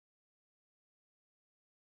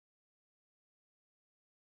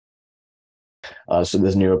So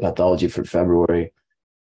this neuropathology for February.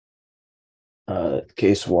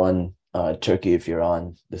 Case one, Turkey, if you're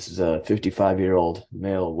on. This is a 55-year-old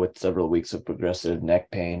male with several weeks of progressive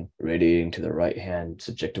neck pain, radiating to the right hand,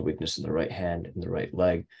 subjective weakness in the right hand and the right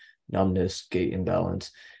leg, numbness, gait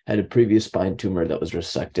imbalance. Had a previous spine tumor that was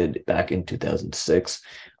resected back in 2006.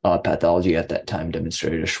 Pathology at that time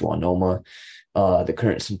demonstrated a schwannoma. The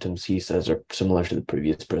current symptoms, he says, are similar to the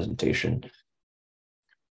previous presentation.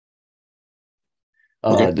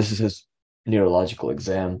 Okay. This is his neurological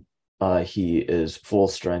exam. He is full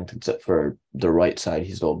strength except for the right side.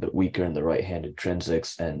 He's a little bit weaker in the right hand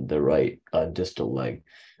intrinsics and the right distal leg.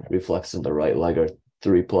 Reflex in the right leg are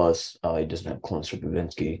 3+. He doesn't have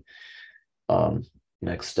Kloster-Babinski. Um,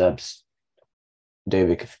 Next steps.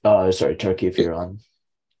 David, sorry, Turkey, if you're on.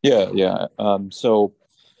 Yeah, yeah. So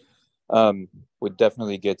would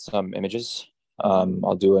definitely get some images.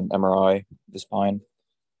 I'll do an MRI of the spine.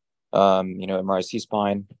 MRI C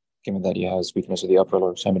spine, given that he has weakness of the upper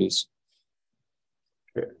lower extremities.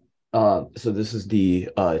 Sure. So this is the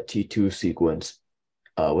T2 sequence.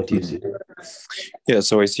 What do you Mhm. see? Yeah,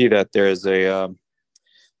 so I see that there is a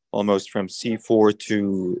almost from C4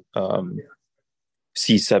 to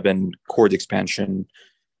C7 cord expansion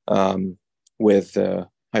with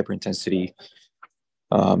hyperintensity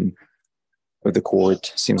um, of the cord.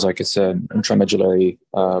 Seems like it's an intramedullary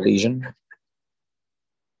lesion.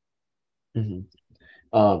 Mhm.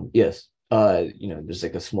 Yes. There's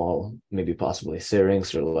like a small, maybe possibly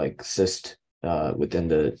syrinx or like cyst within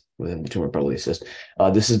the tumor, probably a cyst.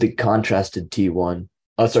 This is the contrasted T1.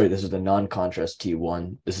 Oh, sorry, this is the non-contrast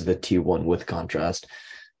T1. This is the T1 with contrast.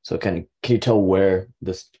 So can you tell where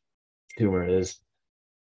this tumor is?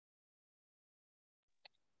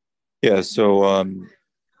 Yeah, so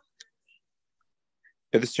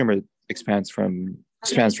yeah, this tumor expands from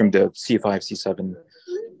the C5, C7,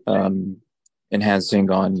 um, enhancing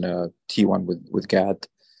on T1 with GAD.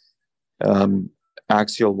 Um,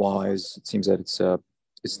 Axial wise, it seems that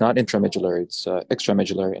it's not intramedullary, it's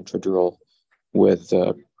extramedullary intradural with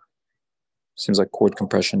seems like cord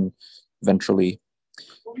compression ventrally.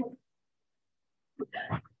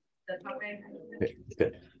 Okay,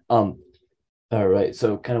 good. All right.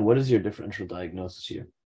 So kind of what is your differential diagnosis here?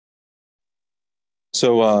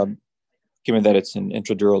 So given that it's an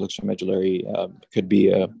intradural extramedullary, could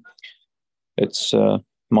be it's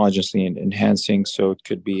homogeneously enhancing, so it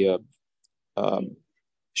could be a um,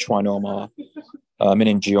 schwannoma,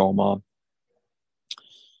 meningioma.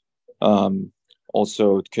 Um,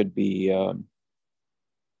 Also, it could be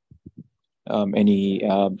any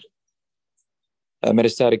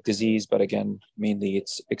metastatic disease, but again, mainly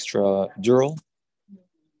it's extradural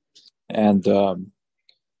and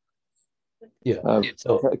Yeah.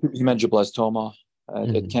 So hemangioblastoma.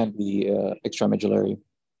 It mhm. can be extramedullary.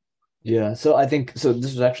 Yeah, so I think so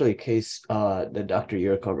this was actually a case that Dr.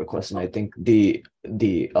 Yurko requested. And I think the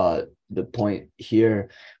point here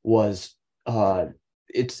was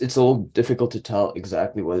it's a little difficult to tell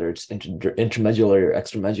exactly whether it's intramedullary or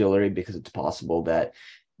extramedullary because it's possible that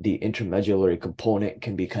the intramedullary component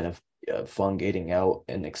can be kind of fungating out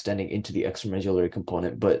and extending into the extramedullary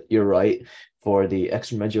component. But you're right, for the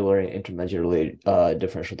extramedullary and intramedullary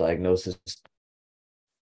differential diagnosis,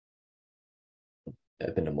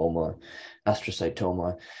 ependymoma,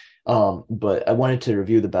 astrocytoma. But I wanted to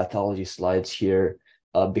review the pathology slides here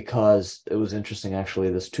because it was interesting, actually.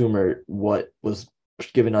 This tumor, what was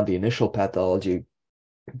given on the initial pathology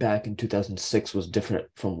back in 2006 was different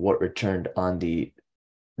from what returned on the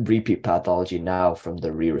repeat pathology now from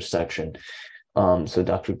the re-resection. So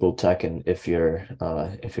Dr. Gultek, and if you're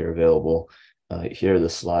available, here are the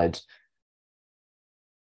slides.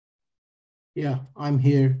 Yeah, I'm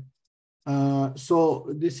here. So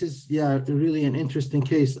this is, yeah, really an interesting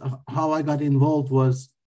case. How I got involved was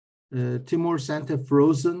Timur Center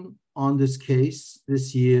frozen on this case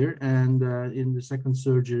this year and in the second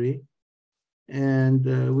surgery. And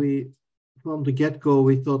from the get-go,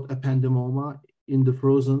 we thought ependymoma in the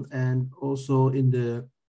frozen and also in the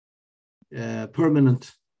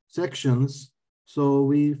permanent sections. So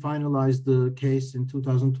we finalized the case in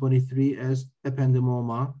 2023 as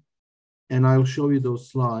ependymoma, and I'll show you those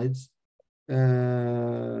slides.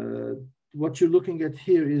 What you're looking at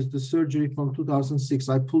here is the surgery from 2006.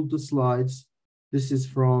 I pulled the slides. This is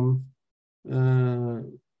from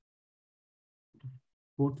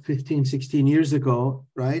 15, 16 years ago,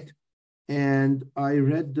 right? And I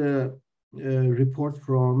read the report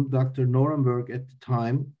from Dr. Norenberg at the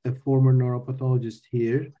time, a former neuropathologist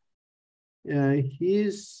here.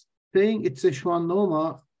 He's saying it's a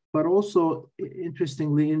schwannoma, but also,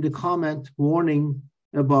 interestingly, in the comment warning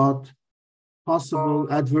about possible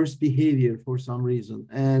adverse behavior for some reason.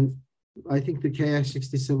 And I think the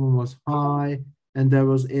Ki-67 was high, and there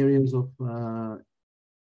was areas of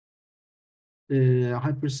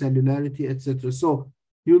hypercellularity, etc. So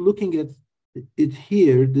you're looking at it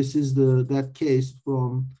here. This is that case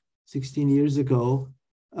from 16 years ago.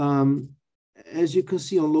 As you can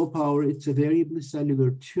see on low power, it's a variably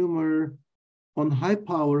cellular tumor. On high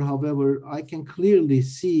power, however, I can clearly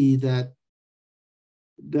see that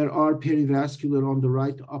there are perivascular on the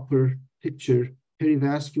right upper picture,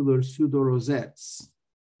 perivascular pseudorosettes,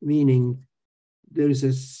 meaning there is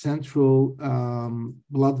a central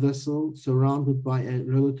blood vessel surrounded by a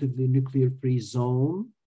relatively nuclear-free zone.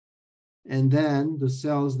 And then the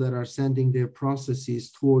cells that are sending their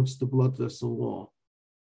processes towards the blood vessel wall.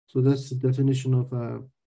 So that's the definition of a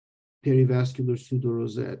perivascular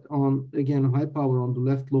pseudorosette. On, again, high power on the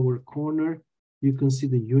left lower corner, you can see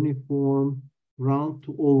the uniform round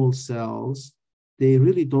to oval cells. They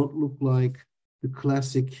really don't look like the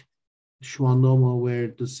classic schwannoma where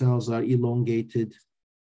the cells are elongated,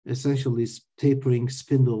 essentially tapering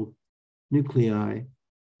spindle nuclei.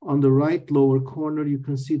 On the right lower corner, you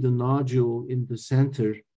can see the nodule in the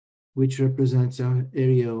center, which represents an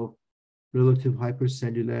area of relative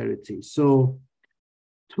hypercellularity. So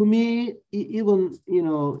to me, even,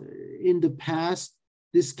 in the past,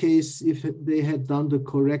 this case, if they had done the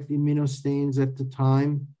correct immunostains at the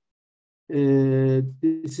time,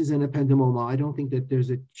 this is an ependymoma. I don't think that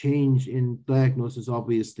there's a change in diagnosis,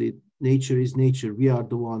 obviously. Nature is nature. We are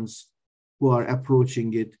the ones who are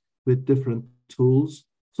approaching it with different tools.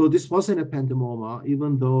 So this was an ependymoma,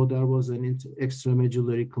 even though there was an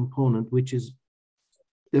extramedullary component, which is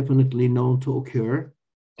definitely known to occur.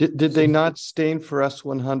 Did they not stain for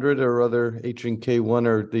S100 or other HNK1,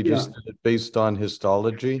 or they just did it based on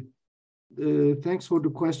histology? Thanks for the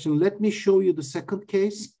question. Let me show you the second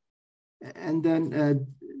case, and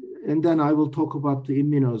then I will talk about the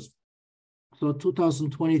immunos. So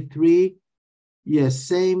 2023, yes,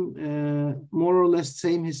 same, more or less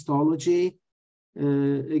same histology.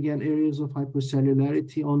 Again, areas of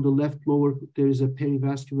hypercellularity. On the left lower, there is a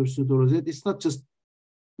perivascular pseudorosette. It's not just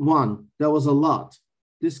one, there was a lot.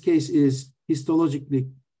 This case is histologically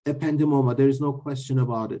ependymoma. There is no question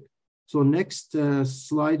about it. So next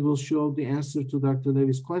slide will show the answer to Dr.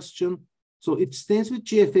 Levy's question. So it stains with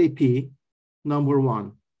GFAP, number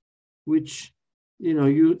one, which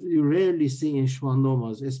you rarely see in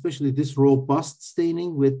schwannomas, especially this robust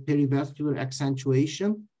staining with perivascular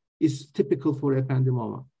accentuation is typical for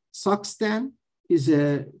ependymoma. Suxstan is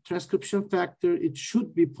a transcription factor. It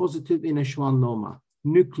should be positive in a schwannoma.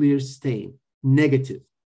 Nuclear stain, negative.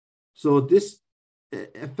 So this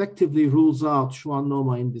effectively rules out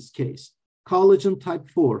schwannoma in this case. Collagen type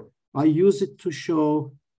 4, I use it to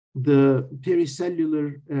show the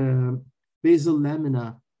pericellular basal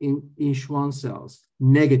lamina in Schwann cells,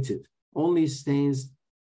 negative, only stains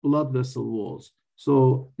blood vessel walls.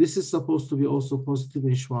 So this is supposed to be also positive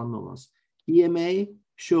in schwannomas. EMA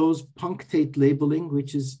shows punctate labeling,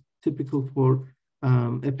 which is typical for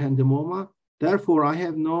ependymoma. Therefore, I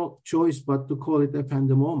have no choice but to call it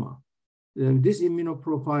ependymoma. This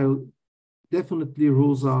immunoprofile definitely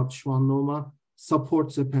rules out schwannoma,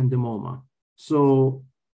 supports ependymoma. So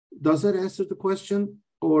does that answer the question?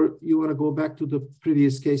 Or you want to go back to the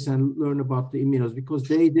previous case and learn about the immunos? Because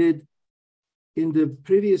they did, in the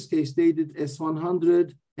previous case, they did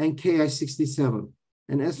S100 and Ki-67.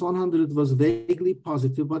 And S100 was vaguely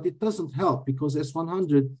positive, but it doesn't help because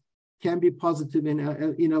S100 can be positive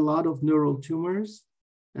in a lot of neural tumors.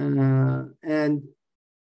 And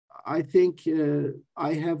I think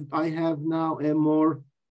I have now a more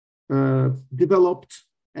developed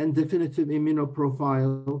and definitive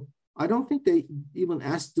immunoprofile. I don't think they even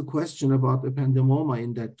asked the question about ependymoma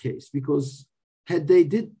in that case, because had they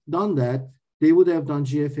done that, they would have done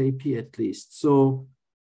GFAP at least. So,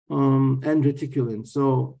 and reticulin.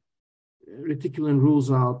 So reticulin rules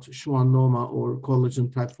out schwannoma, or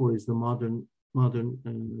collagen type 4 is the modern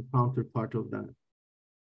counterpart of that.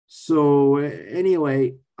 So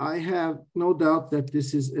anyway, I have no doubt that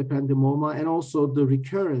this is ependymoma, and also the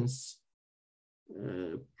recurrence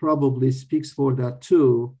probably speaks for that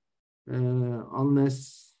too,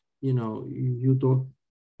 unless you don't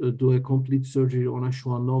do a complete surgery on a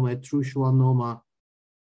schwannoma. A true schwannoma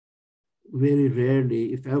very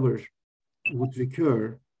rarely, if ever, would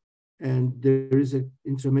recur. And there is an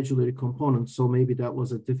intramedullary component, so maybe that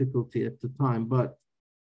was a difficulty at the time. But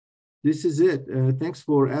this is it. Thanks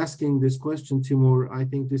for asking this question, Timur. I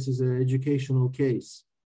think this is an educational case.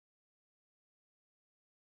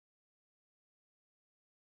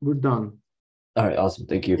 We're done. All right, awesome.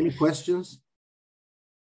 Thank you. Any questions?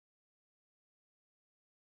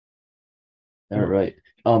 All right.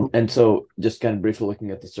 And so just kind of briefly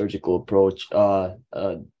looking at the surgical approach,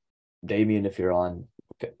 Damien, if you're on,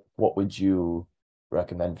 okay, what would you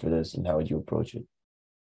recommend for this and how would you approach it?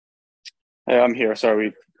 I'm here.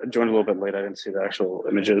 Sorry, we joined a little bit late. I didn't see the actual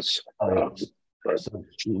images. Oh, yeah. So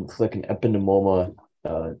you can click an ependymoma,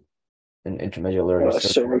 an intramedullary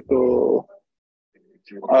cervical.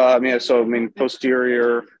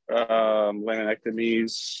 Posterior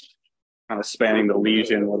laminectomies, kind of spanning the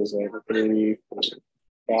lesion. What is that?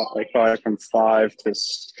 Like from 5 to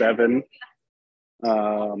 7,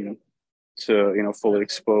 to fully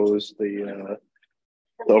expose the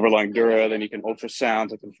overlying dura. Then you can ultrasound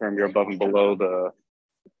to confirm you're above and below the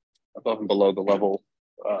level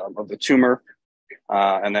of the tumor,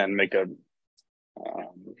 and then make a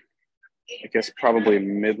I guess probably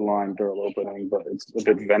midline dural opening, but it's a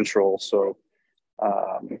bit ventral, so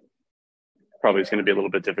probably it's going to be a little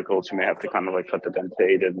bit difficult. You may have to kind of like cut the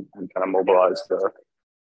dentate and kind of mobilize to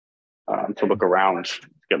look around,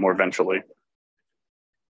 get more ventrally.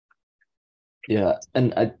 Yeah,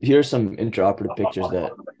 and here's some intraoperative pictures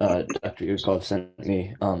that Dr. Yurkov sent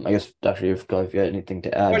me. I guess Dr. Yurkov, if you had anything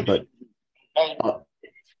to add, but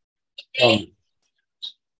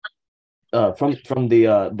from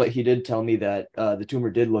the but he did tell me that the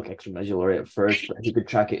tumor did look extramedullary at first, but he could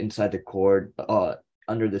track it inside the cord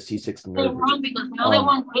under the C6 nerve.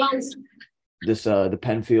 The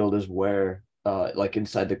Penfield is where like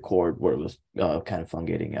inside the cord where it was kind of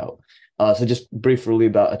fungating out. So just briefly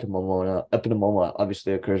about ependymoma. Ependymoma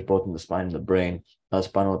obviously occurs both in the spine and the brain.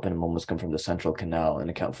 Spinal ependymomas come from the central canal and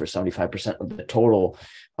account for 75% of the total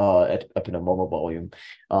ependymoma volume.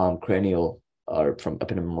 Cranial are from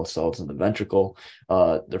ependymomal cells in the ventricle.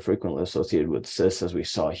 They're frequently associated with cysts, as we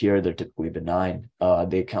saw here. They're typically benign.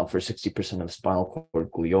 They account for 60% of spinal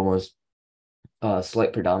cord gliomas.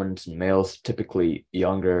 Slight predominance in males, typically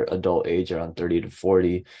younger adult age, around 30 to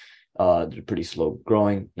 40. They're pretty slow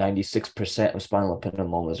growing. 96% of spinal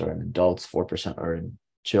ependymomas are in adults, 4% are in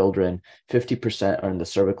children, 50% are in the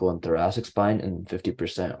cervical and thoracic spine, and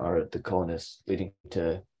 50% are at the conus, leading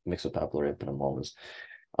to myxopapillary ependymomas.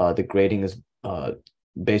 The grading is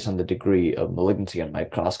based on the degree of malignancy on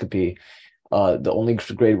microscopy. The only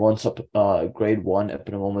grade one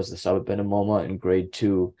ependymoma is the subependymoma, and grade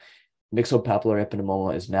 2 myxopapillary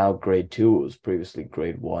ependymoma is now grade 2. It was previously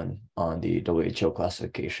grade 1 on the WHO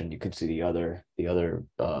classification. You can see the other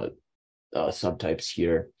subtypes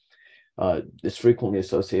here. It's frequently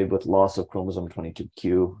associated with loss of chromosome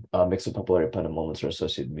 22q. Myxopapillary ependymomas are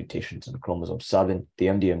associated with mutations in chromosome 7. The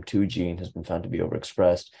MDM2 gene has been found to be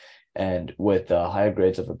overexpressed. And with higher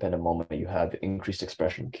grades of ependymoma, you have increased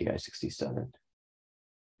expression of Ki67.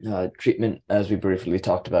 Treatment, as we briefly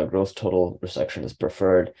talked about, gross total resection is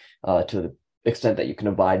preferred to the extent that you can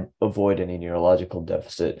avoid any neurological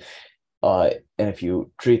deficit. And if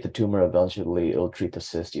you treat the tumor, eventually it'll treat the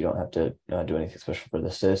cyst. You don't have to do anything special for the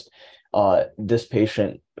cyst. This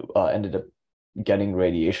patient ended up getting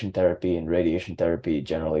radiation therapy, and radiation therapy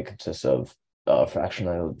generally consists of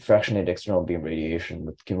fractionated external beam radiation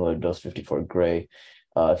with cumulative dose 54 gray.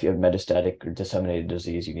 If you have metastatic or disseminated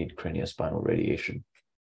disease, you need craniospinal radiation.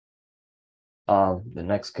 The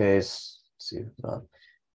next case, let's see.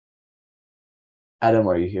 Adam,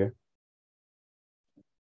 are you here?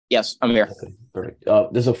 Yes, I'm here. Okay, perfect.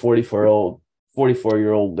 This is a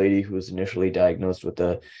 44-year-old lady who was initially diagnosed with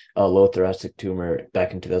a low thoracic tumor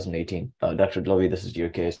back in 2018. Dr. Dlovy, this is your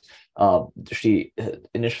case. She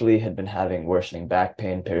initially had been having worsening back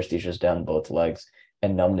pain, paresthesias down both legs,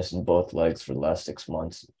 and numbness in both legs for the last 6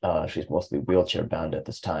 months. She's mostly wheelchair bound at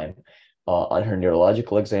this time. On her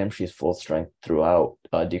neurological exam, she's full strength throughout,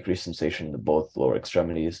 decreased sensation in both lower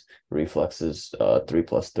extremities, reflexes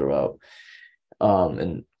 3+ throughout,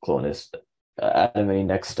 and clonus. Adam, any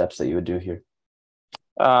next steps that you would do here?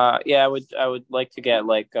 Yeah, I would like to get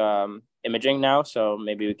like imaging now, so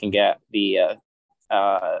maybe we can get the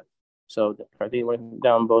so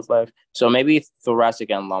down both legs. So maybe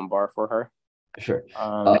thoracic and lumbar for her. Sure.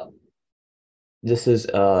 This is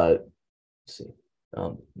let's see.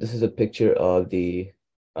 This is a picture of the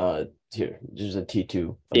here. There's a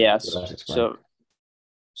T2. Yes.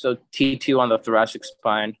 So T2 on the thoracic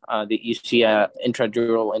spine. You see a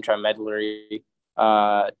intradural intramedullary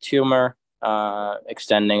tumor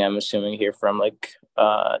extending. I'm assuming here from like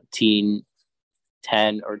T10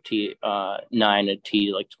 or T9 to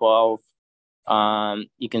T like 12.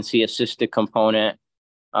 You can see a cystic component.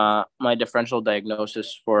 My differential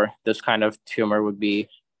diagnosis for this kind of tumor would be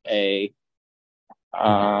a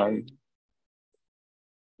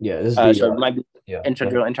this is so it might be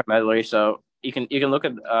intradural intramedullary. So you can look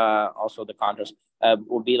at also the contrast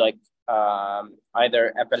will be like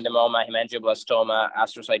either ependymoma, hemangioblastoma,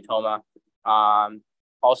 astrocytoma.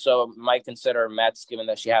 Also might consider Mets, given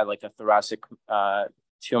that she had like a thoracic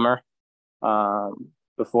tumor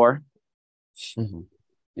before. Mm-hmm.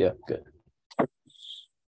 Yeah, good.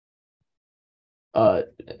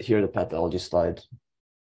 Here are the pathology slides.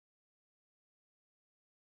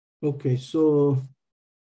 Okay, so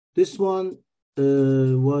this one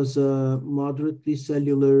was a moderately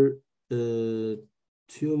cellular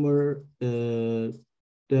tumor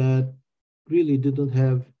that really didn't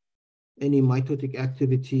have any mitotic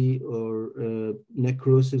activity or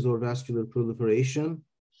necrosis or vascular proliferation.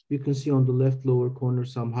 You can see on the left lower corner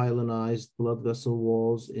some hyalinized blood vessel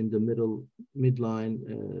walls in the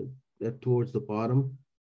midline towards the bottom,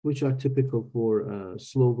 which are typical for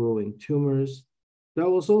slow-growing tumors. That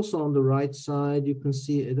was also on the right side. You can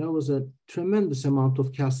see there was a tremendous amount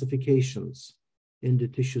of calcifications in the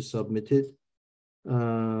tissue submitted.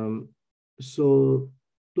 So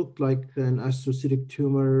looked like an astrocytic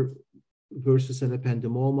tumor versus an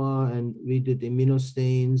ependymoma, and we did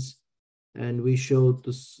immunostains, and we showed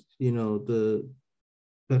this, the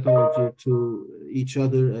pathology to each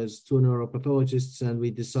other as two neuropathologists, and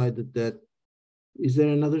we decided that. Is there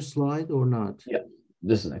another slide or not? Yeah,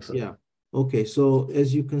 this is excellent. Yeah. Okay, so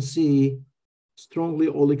as you can see, strongly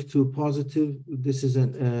OLIC2 positive. This is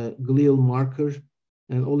a glial marker,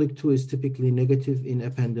 and OLIC2 is typically negative in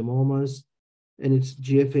ependymomas, and it's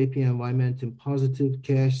GFAP and Vimentin positive.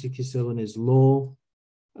 Ki67 is low.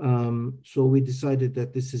 So we decided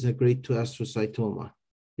that this is a grade 2 astrocytoma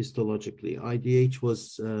histologically. IDH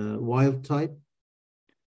was wild type.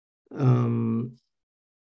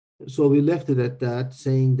 So we left it at that,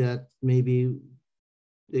 saying that maybe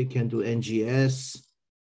they can do NGS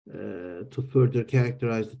to further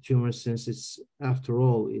characterize the tumor, since it's, after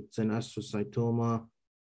all, it's an astrocytoma,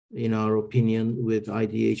 in our opinion, with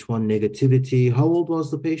IDH1 negativity. How old was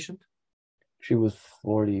the patient? She was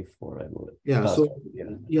 44, I believe. Yeah, so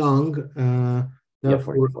young. Yeah,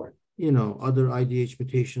 44. Other IDH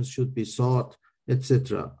mutations should be sought,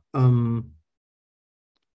 etc.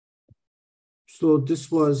 So this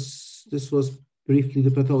was briefly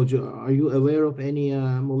the pathology. Are you aware of any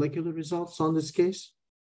molecular results on this case?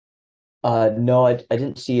 No, I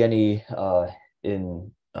didn't see any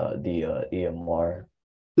in the EMR.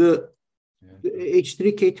 The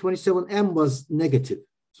H3K27M was negative,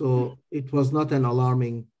 so it was not an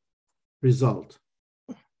alarming result.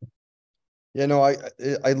 Yeah, no,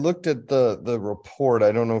 I looked at the report.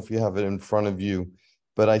 I don't know if you have it in front of you,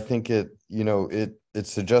 but I think it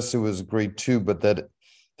suggests it was grade 2, but that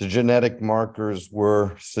the genetic markers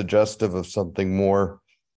were suggestive of something more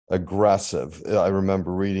aggressive. I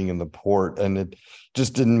remember reading in the report, and it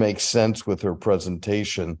just didn't make sense with her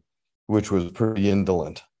presentation, which was pretty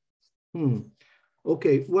indolent.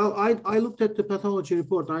 Okay, well, I looked at the pathology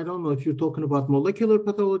report. I don't know if you're talking about molecular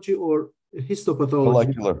pathology or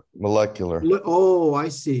histopathology. Molecular. Oh, I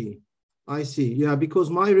see. Yeah, because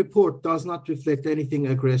my report does not reflect anything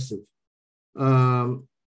aggressive.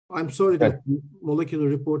 I'm sorry that molecular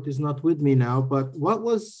report is not with me now, but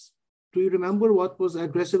do you remember what was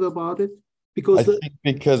aggressive about it? Because I think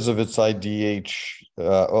because of its IDH,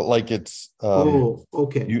 like it's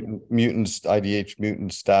okay, IDH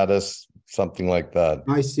mutant status, something like that.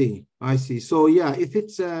 I see. So yeah, if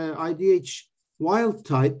it's IDH wild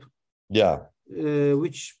type, yeah,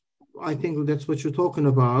 which I think that's what you're talking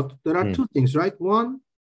about. There are two things, right? One,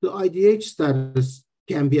 the IDH status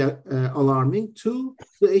can be alarming. Two,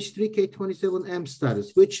 the H3K27M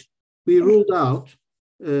status, which we ruled out.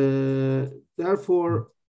 Therefore,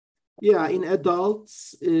 yeah, in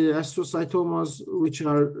adults, astrocytomas, which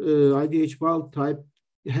are IDH wild type,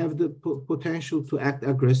 have the potential to act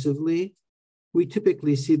aggressively. We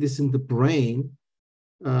typically see this in the brain,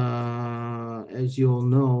 as you all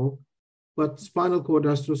know, but spinal cord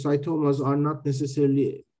astrocytomas are not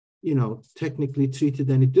necessarily, technically treated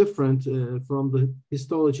any different from the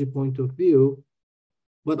histology point of view.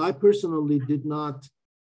 But I personally did not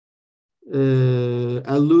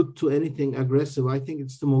allude to anything aggressive. I think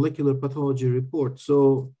it's the molecular pathology report.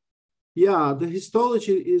 So yeah, the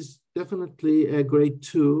histology is definitely a grade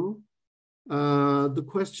 2. The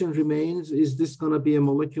question remains, is this going to be a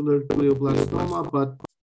molecular glioblastoma? But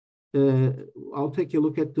I'll take a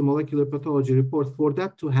look at the molecular pathology report. For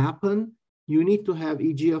that to happen, you need to have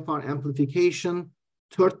EGFR amplification,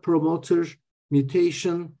 third promoter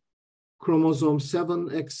mutation, chromosome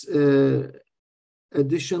 7X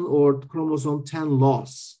addition, or chromosome 10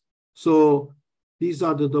 loss. So these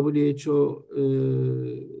are the WHO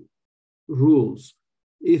rules.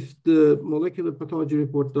 if the molecular pathology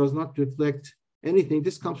report does not reflect anything,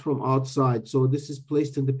 this comes from outside. So this is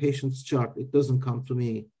placed in the patient's chart. It doesn't come to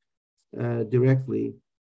me directly.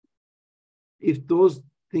 If those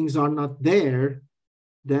things are not there,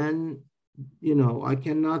 then I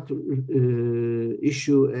cannot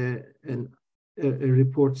issue a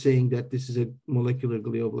report saying that this is a molecular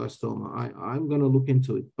glioblastoma. I'm going to look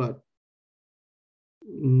into it, but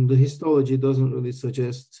the histology doesn't really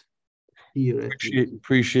suggest here.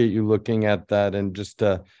 Appreciate you looking at that, and just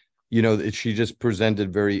she just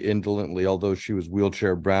presented very indolently, although she was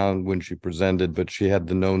wheelchair bound when she presented, but she had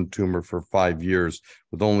the known tumor for 5 years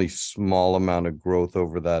with only small amount of growth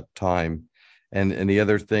over that time. And the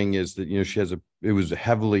other thing is that, it was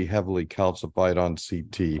heavily calcified on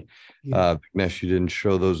CT. Yeah. Vignesh, you didn't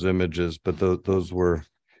show those images, but those were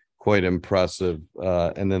quite impressive.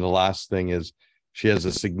 And then the last thing is she has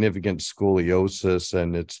a significant scoliosis,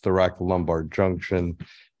 and it's thoracolumbar junction.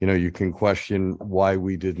 You can question why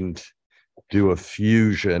we didn't do a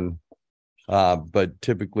fusion, but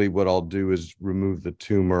typically what I'll do is remove the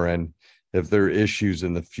tumor, and if there are issues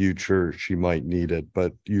in the future, she might need it,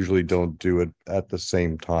 but usually don't do it at the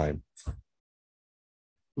same time.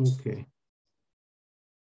 Okay.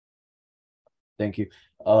 Thank you.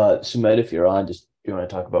 Sumedh, if you're on, just do you want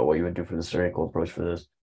to talk about what you would do for the surgical approach for this?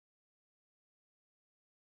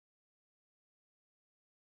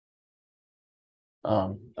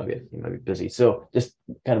 Okay, you might be busy. So just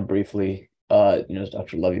kind of briefly, as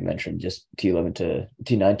Dr. Levy mentioned, just T9 to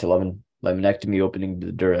 11 laminectomy, opening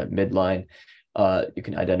the dura at midline. You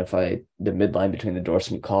can identify the midline between the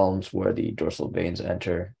dorsum columns where the dorsal veins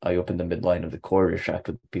enter. You open the midline of the cord, retract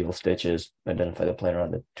with pedal stitches, identify the plane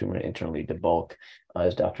around the tumor, internally debulk.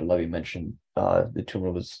 As Dr. Levy mentioned, the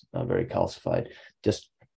tumor was very calcified. Just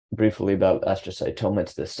briefly about astrocytoma,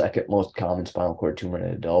 it's the second most common spinal cord tumor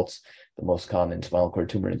in adults, the most common spinal cord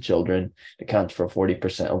tumor in children. It accounts for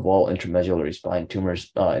 40% of all intramedullary spine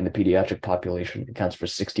tumors. In the pediatric population, it accounts for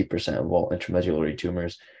 60% of all intramedullary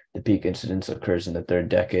tumors. The peak incidence occurs in the third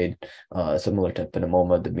decade. Similar to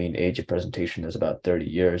ependymoma, the mean age of presentation is about 30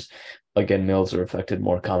 years. Again, males are affected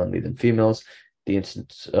more commonly than females. The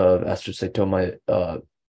incidence of astrocytoma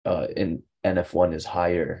in NF1 is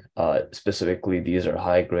higher. Specifically, these are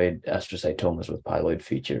high-grade astrocytomas with pyloid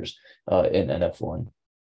features in NF1.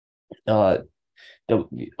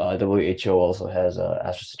 WHO also has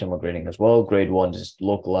astrocytoma grading as well. Grade 1 is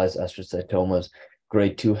localized astrocytomas.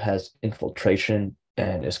 Grade 2 has infiltration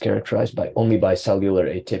and is characterized only by cellular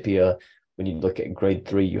atypia. When you look at grade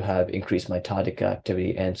 3, you have increased mitotic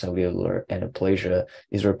activity and cellular anaplasia.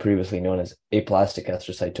 These were previously known as aplastic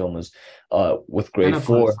astrocytomas. With grade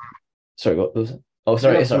 4, sorry, what was it? Oh,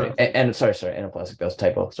 sorry, sorry, anaplastic. That was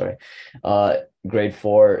typo. Sorry. Grade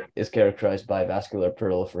 4 is characterized by vascular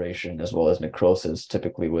proliferation as well as necrosis,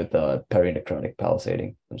 typically with perinecrotic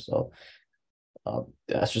palisading themselves.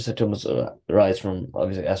 Astrocytomas arise from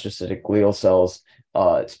obviously astrocytic glial cells.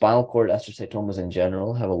 Spinal cord astrocytomas in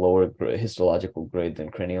general have a lower histological grade than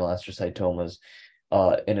cranial astrocytomas.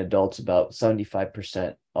 In adults, about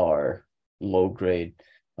 75% are low grade,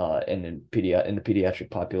 and in the pediatric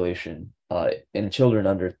population, in children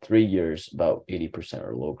under 3 years, about 80%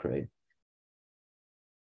 are low grade.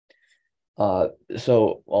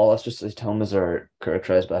 So all astrocytomas are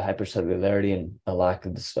characterized by hypercellularity and a lack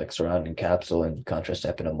of this surrounding capsule, in contrast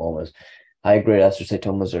to ependymoma. High-grade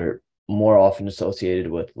astrocytomas are more often associated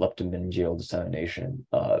with leptomeningeal dissemination,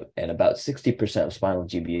 and about 60% of spinal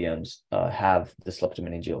GBMs have this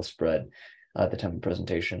leptomeningeal spread at the time of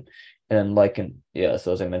presentation. And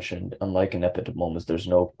so as I mentioned, unlike in ependymomas, there's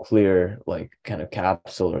no clear kind of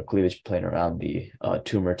capsule or cleavage plane around the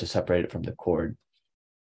tumor to separate it from the cord.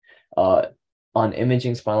 On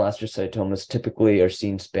imaging, spinal astrocytomas typically are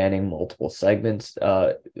seen spanning multiple segments.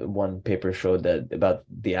 One paper showed that about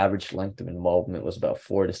the average length of involvement was about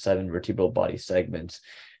 4 to 7 vertebral body segments.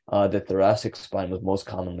 The thoracic spine was most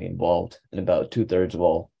commonly involved in about 2/3 of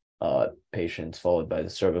all patients, followed by the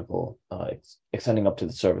cervical, extending up to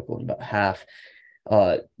the cervical in about half.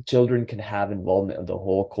 Children can have involvement of the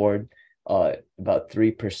whole cord. About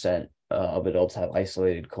 3% of adults have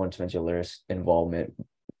isolated cones medullaris involvement.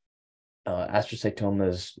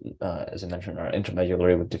 Astrocytomas, as I mentioned, are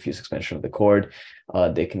intramedullary with diffuse expansion of the cord.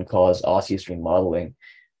 They can cause osseous remodeling,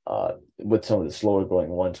 with some of the slower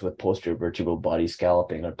growing ones with posterior vertebral body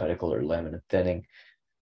scalloping or pedicular lamina thinning.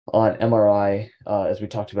 On MRI, as we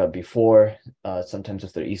talked about before, sometimes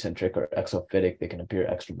if they're eccentric or exophytic, they can appear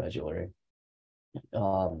extramedullary.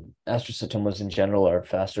 Astrocytomas in general are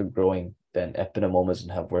faster growing than ependymomas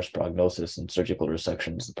and have worse prognosis, and surgical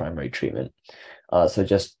resection is the primary treatment. So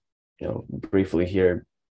just briefly here,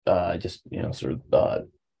 just sort of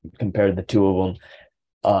compared the two of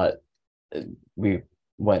them. We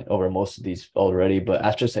went over most of these already, but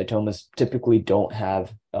astrocytomas typically don't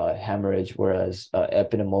have hemorrhage, whereas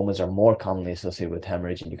epinemomas are more commonly associated with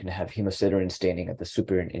hemorrhage, and you can have hemosiderin staining at the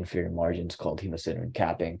superior and inferior margins called hemosiderin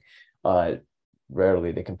capping.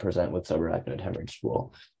 Rarely they can present with subarachnoid hemorrhage as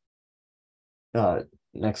well.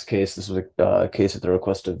 Next case, this was a case at the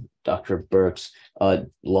request of Dr. Burks.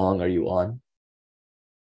 Long, are you on?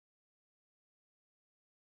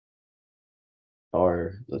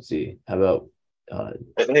 Or let's see, how about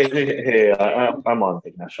Hey, I'm on,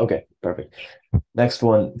 Vignesh. okay, perfect. Next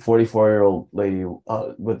one, 44-year-old lady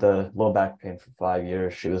with a low back pain for 5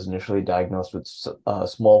 years. She was initially diagnosed with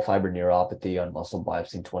small fiber neuropathy on muscle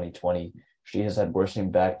biopsy in 2020. She has had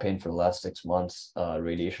worsening back pain for the last 6 months,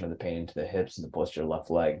 radiation of the pain into the hips and the posterior left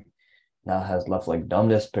leg. Now has left leg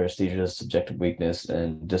numbness, paresthesia, subjective weakness,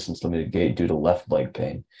 and distance limited gait due to left leg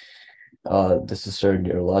pain. This is her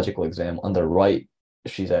neurological exam. On the right,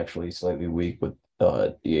 she's actually slightly weak with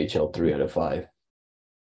EHL 3 out of 5.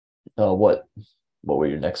 What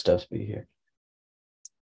would your next steps be here?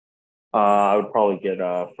 I would probably get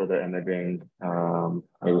further imaging. I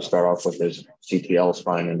would start off with his CTL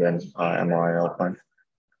spine and then MRI spine.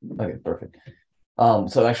 Okay, perfect.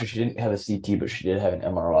 So actually, she didn't have a CT, but she did have an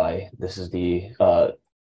MRI. This is the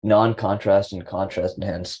non-contrast and contrast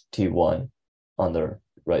enhanced T1 on the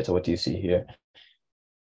right. So what do you see here?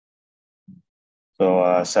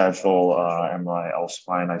 So sagittal MRI L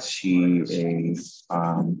spine, I see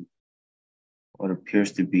a what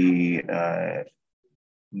appears to be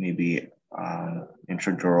maybe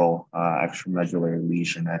intradural extramedullary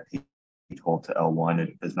lesion at T12 to L1.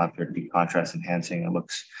 It does not appear to be contrast enhancing. It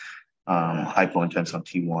looks hypointense on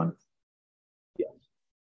T1. Yeah.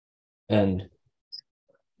 And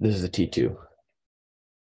this is a T2.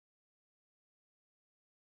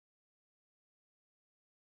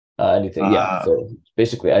 Anything? Yeah. So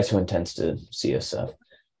basically isointense to CSF.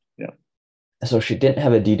 Yeah. So she didn't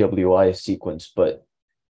have a DWI sequence, but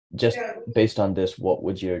just based on this, what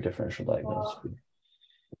would your differential diagnosis be?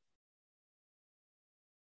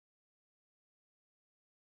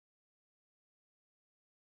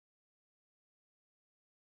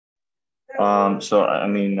 So I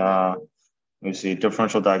mean, let me see,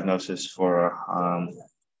 differential diagnosis for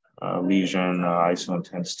lesion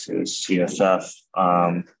isointense to CSF.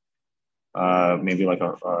 Maybe like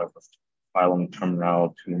a phylum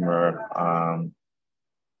terminal tumor,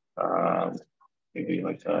 maybe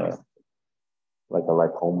like a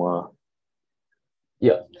lipoma.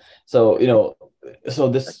 Yeah. So so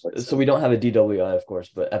we don't have a DWI, of course,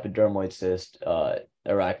 but epidermoid cyst,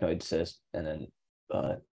 arachnoid cyst, and then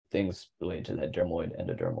things related to that dermoid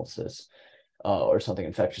endodermal cyst, or something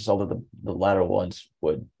infectious. Although the latter ones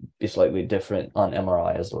would be slightly different on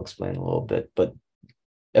MRI, as I'll explain a little bit. But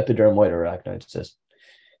epidermoid or arachnoid cyst.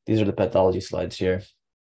 These are the pathology slides here.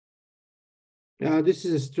 This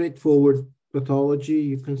is a straightforward pathology.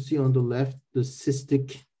 You can see on the left the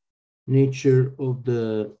cystic nature of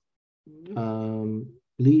the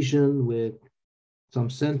lesion with some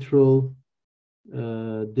central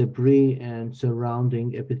debris and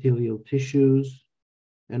surrounding epithelial tissues.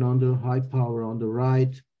 And on the high power on the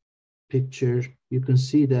right picture, you can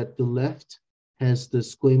see that the left has the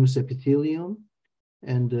squamous epithelium,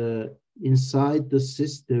 and inside the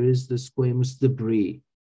cyst, there is the squamous debris.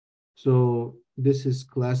 So this is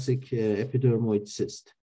classic epidermoid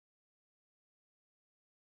cyst.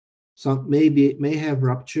 Some may have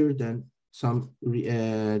ruptured and some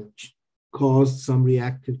caused some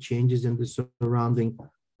reactive changes in the surrounding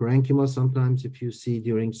parenchyma. Sometimes if you see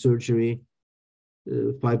during surgery,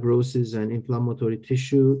 fibrosis and inflammatory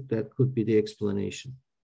tissue, that could be the explanation.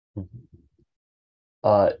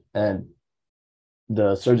 And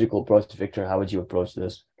the surgical approach, Victor, how would you approach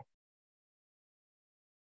this?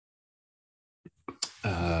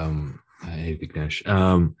 Hey, Vignesh.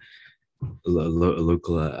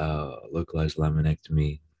 Localized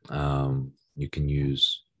laminectomy. You can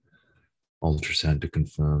use ultrasound to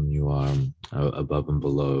confirm you are above and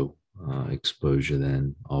below exposure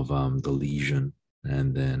then of the lesion,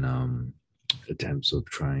 and then attempts of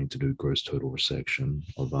trying to do gross total resection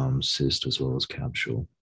of cyst as well as capsule.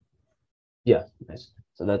 Yeah, nice.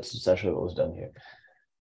 So that's essentially what was done here.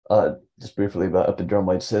 Just briefly about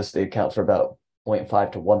epidermoid cysts, they account for about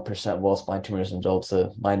 0.5 to 1% of all spine tumors in adults,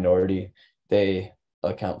 a minority. They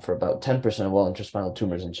account for about 10% of all intraspinal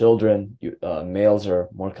tumors in children. Males are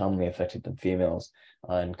more commonly affected than females,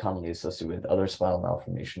 and commonly associated with other spinal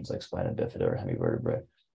malformations like spina bifida or hemivertebrae.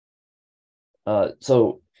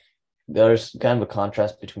 So there's kind of a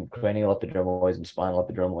contrast between cranial epidermoids and spinal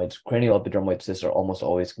epidermoids. Cranial epidermoid cysts are almost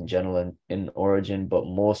always congenital in origin, but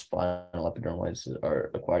most spinal epidermoids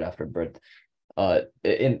are acquired after birth.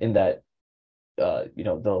 In that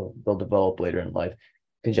they'll develop later in life.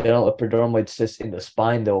 Congenital epidermoid cysts in the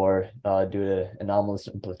spine, though, are due to anomalous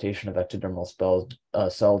implantation of ectodermal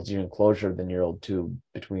cells during closure of the neural tube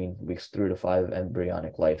between weeks 3 to 5 of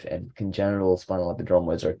embryonic life. And congenital spinal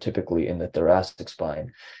epidermoids are typically in the thoracic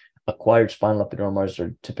spine. Acquired spinal epidermoids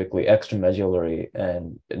are typically extramedullary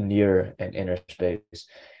and near and inner space.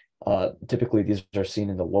 Typically, these are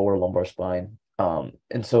seen in the lower lumbar spine.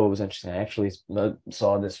 And so it was interesting. I actually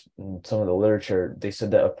saw this in some of the literature. They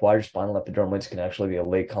said that acquired spinal epidermoids can actually be a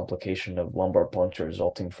late complication of lumbar puncture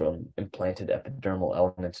resulting from implanted epidermal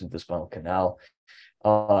elements into the spinal canal.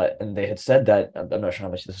 And they had said that, I'm not sure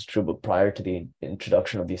how much this is true, but prior to the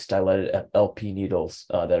introduction of these styleted LP needles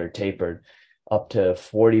that are tapered, up to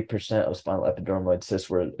 40% of spinal epidermoid cysts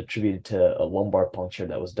were attributed to a lumbar puncture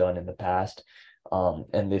that was done in the past.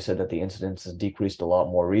 And they said that the incidence has decreased a lot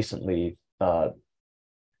more recently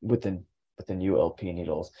with the new LP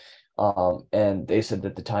needles. And they said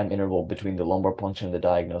that the time interval between the lumbar puncture and the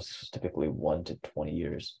diagnosis was typically 1 to 20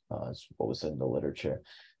 years, is what was said in the literature.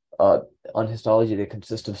 On histology, they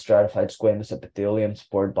consist of stratified squamous epithelium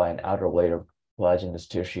supported by an outer layer of collagenous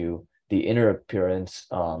tissue. The inner appearance,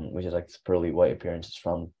 which is like this pearly white appearance, is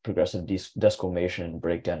from progressive desquamation and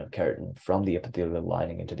breakdown of keratin from the epithelial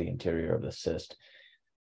lining into the interior of the cyst.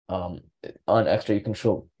 On X-ray,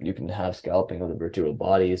 you can have scalloping of the vertebral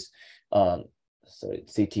bodies. So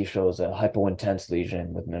CT shows a hypointense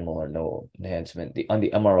lesion with minimal or no enhancement. On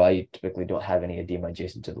the MRI, you typically don't have any edema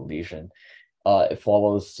adjacent to the lesion. It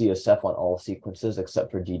follows CSF on all sequences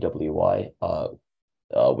except for DWI,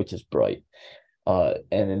 which is bright. And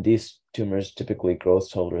in these tumors, typically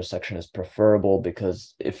growth total resection is preferable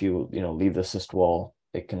because if you leave the cyst wall,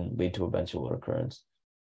 it can lead to eventual recurrence.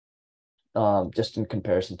 Just in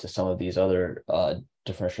comparison to some of these other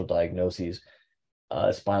differential diagnoses,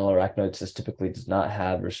 spinal arachnoid cyst typically does not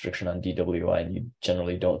have restriction on DWI, and you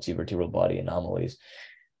generally don't see vertebral body anomalies.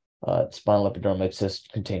 Spinal epidermoid cysts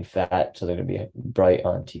contain fat, so they're going to be bright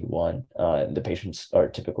on T1. And the patients are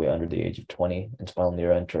typically under the age of 20, and spinal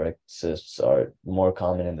neuroenteric cysts are more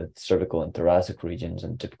common in the cervical and thoracic regions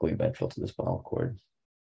and typically ventral to the spinal cord.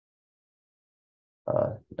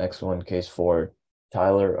 Next one, case 4.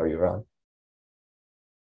 Tyler, are you on?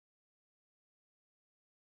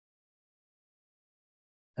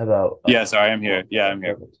 How about? Yeah, sorry, I'm here. Yeah, I'm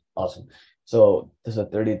here. Perfect. Awesome. So this is a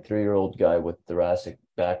 33-year-old guy with thoracic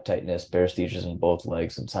back tightness, paresthesias in both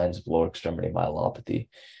legs, and signs of lower extremity myelopathy.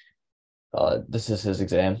 This is his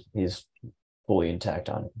exam. He's fully intact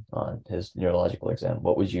on his neurological exam.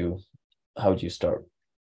 How would you start?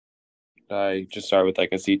 I just start with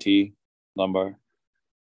like a CT lumbar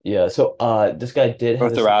Yeah. So this guy did or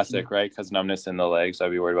have thoracic, right? Because numbness in the legs.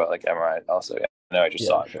 I'd be worried about like MRI also. Yeah, no, I just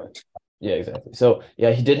saw it. Sure. Yeah, exactly. So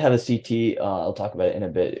yeah, he did have a CT. I'll talk about it in a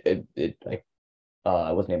bit.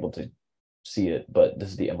 I wasn't able to see it, but this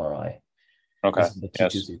is the MRI. Okay. This is the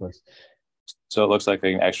T2 sequence. So it looks like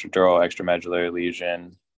an extradural, extramedullary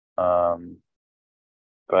lesion,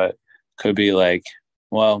 but could be like,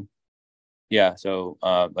 well, yeah. So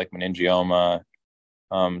like meningioma,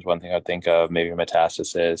 is one thing I'd think of. Maybe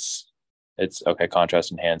metastasis. It's okay.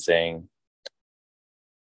 Contrast enhancing.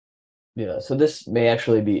 Yeah. So this may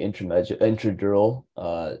actually be intradural.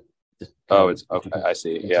 Oh, it's okay. I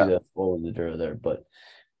see. Yeah. See the flow of the dura there, but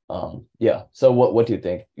yeah. So what do you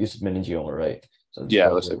think? You said meningioma, right? So yeah,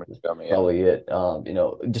 it looks like meningioma. Yeah. Probably it.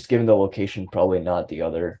 Just given the location, probably not the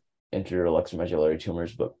other intradural extramedullary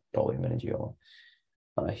tumors, but probably meningioma.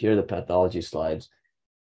 Here are the pathology slides.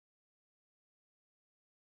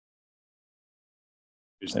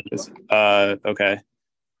 Okay.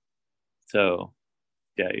 So,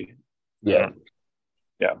 yeah.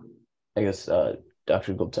 Yeah. I guess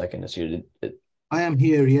Dr. Gultekin is here. I am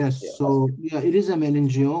here, yes. Yeah. So, yeah, it is a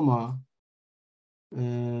meningioma.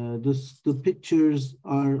 The pictures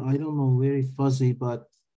are, I don't know, very fuzzy, but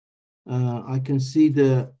I can see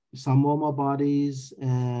the Samoma bodies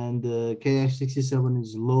and the KH67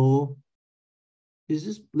 is low. Is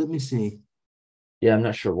this, let me see. Yeah, I'm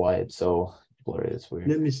not sure why it's so blurry. It's weird.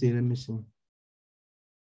 Let me see.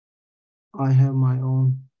 I have my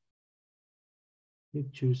own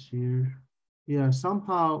pictures here. Yeah,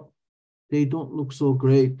 somehow they don't look so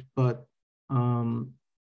great, but I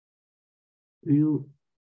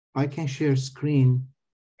can share screen.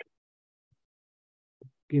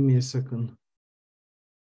 Give me a second.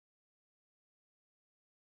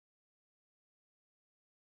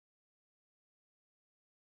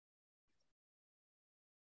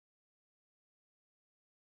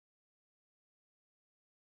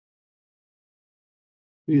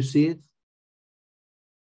 You see it?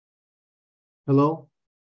 Hello?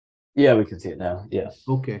 Yeah, we can see it now. Yeah.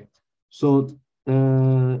 Okay. So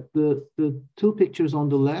the two pictures on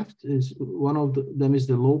the left is one of them is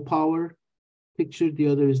the low power picture. The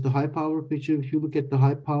other is the high power picture. If you look at the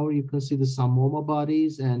high power, you can see the psammoma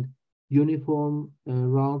bodies and uniform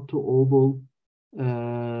round to oval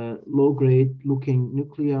low grade looking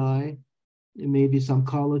nuclei. Maybe some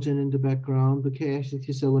collagen in the background. The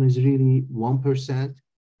Ki67 is really 1%,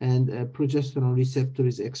 and progesterone receptor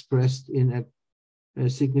is expressed in a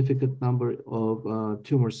significant number of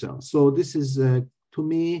tumor cells. So this is, to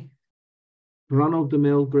me,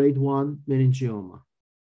 run-of-the-mill grade 1 meningioma.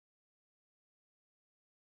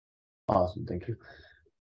 Awesome, thank you.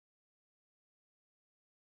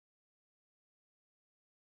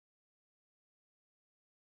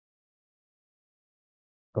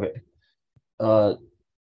 Okay.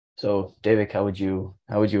 So David, how would you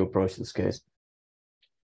approach this case?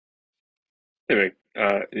 Anyway,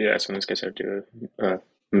 so in this case, I would do a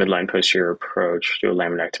midline posterior approach, do a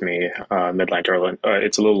laminectomy, midline dural.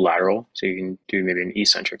 It's a little lateral, so you can do maybe an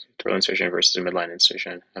eccentric dural incision versus a midline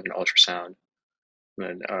incision, have an ultrasound,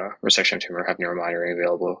 and then resection of tumor, have neuromonitoring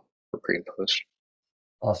available for pre and post.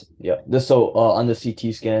 Awesome. Yeah. On the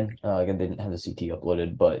CT scan, again, they didn't have the CT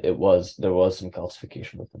uploaded, but there was some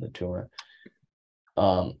calcification within the tumor.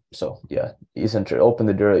 So yeah, eccentric, open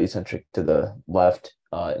the dura, eccentric to the left,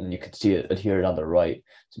 and you can see it adhered on the right.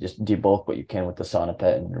 So just debulk what you can with the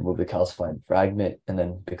Sonopet and remove the calcified fragment, and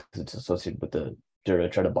then because it's associated with the dura,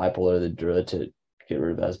 try to bipolar the dura to get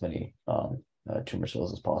rid of as many tumor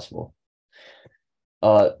cells as possible.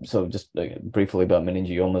 So just briefly about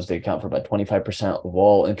meningiomas, they account for about 25% of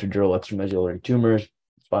all intradural extramedullary tumors.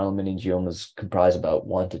 Spinal meningiomas comprise about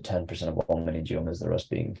 1 to 10% of all meningiomas, the rest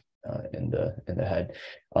being in the head.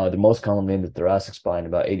 The most commonly in the thoracic spine,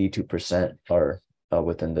 about 82% are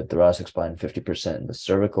within the thoracic spine, 50% in the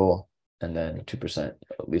cervical, and then 2%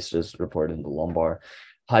 at least is reported in the lumbar.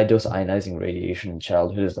 High dose ionizing radiation in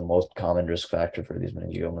childhood is the most common risk factor for these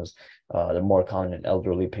meningiomas. They're more common in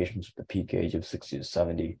elderly patients with a peak age of 60 to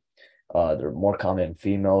 70. They're more common in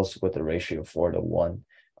females with a ratio of 4 to 1.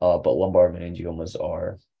 But lumbar meningiomas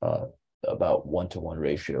are about 1 to 1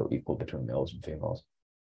 ratio equal between males and females.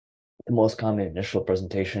 The most common initial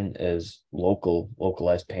presentation is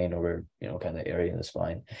localized pain over, kind of area in the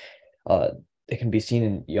spine. It can be seen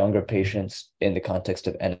in younger patients in the context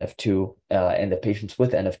of NF2, and the patients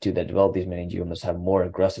with NF2 that develop these meningiomas have more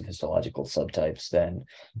aggressive histological subtypes than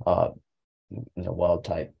wild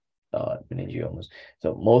type meningiomas.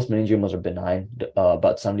 So most meningiomas are benign.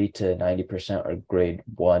 About 70 to 90% are grade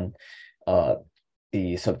 1.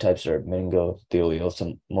 The subtypes are meningothelial,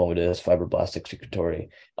 psammomatous, fibroblastic secretory,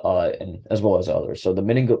 and as well as others. So the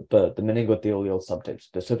meningothelial subtype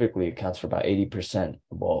specifically accounts for about 80%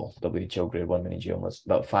 of all WHO grade 1 meningiomas.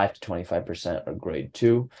 About 5 to 25% are grade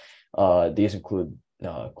 2. These include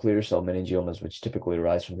clear cell meningiomas, which typically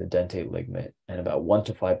arise from the dentate ligament, and about 1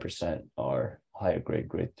 to 5% are higher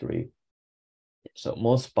grade 3. So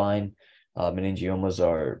most spine meningiomas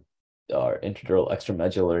are intradural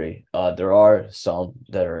extramedullary. There are some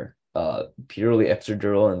that are purely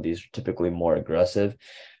extradural, and these are typically more aggressive.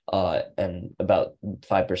 And about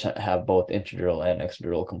 5% have both intradural and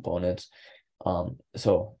extradural components.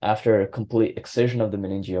 So after a complete excision of the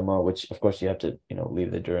meningioma, which of course you have to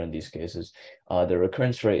leave the dura in these cases, the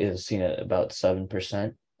recurrence rate is seen at about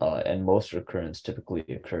 7%. And most recurrence typically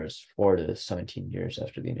occurs 4 to 17 years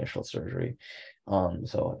after the initial surgery.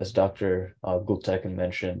 So as Dr. Gultekin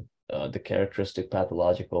mentioned, the characteristic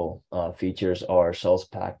pathological features are cells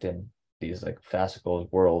packed in these like fascicles,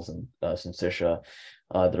 whorls, and syncytia.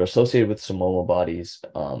 They're associated with psammoma bodies.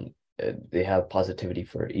 They have positivity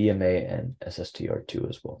for EMA and SSTR2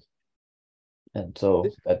 as well. And so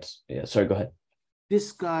that's, yeah, sorry, go ahead.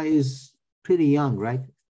 This guy is pretty young, right?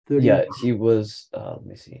 30. Yeah, he was, let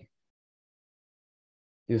me see.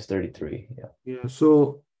 He was 33, yeah. Yeah,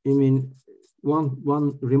 so,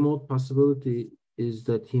 one remote possibility is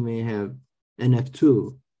that he may have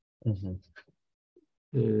NF2. Mm-hmm.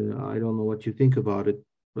 I don't know what you think about it,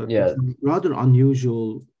 but yeah, it's rather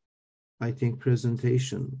unusual, I think,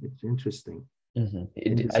 presentation. It's interesting in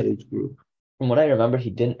this age group. From what I remember, he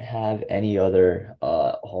didn't have any other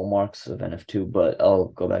hallmarks of NF2, but I'll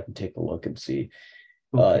go back and take a look and see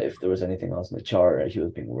if there was anything else in the chart or he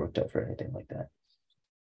was being worked up for anything like that.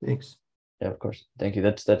 Thanks. Yeah, of course. Thank you.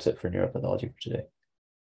 That's it for neuropathology for today.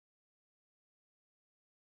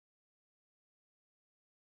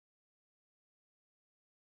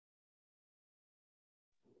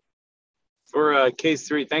 For case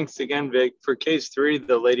 3, thanks again, Vic. For case 3,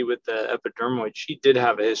 the lady with the epidermoid, she did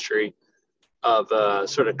have a history of a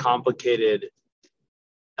sort of complicated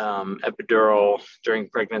epidural during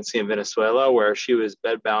pregnancy in Venezuela, where she was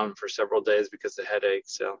bedbound for several days because of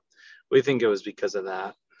headaches. So we think it was because of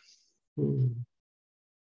that.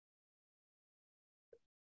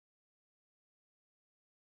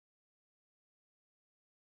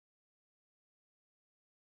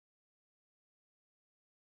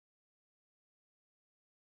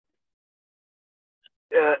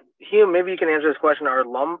 Hume, maybe you can answer this question. Are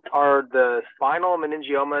the spinal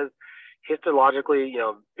meningiomas histologically,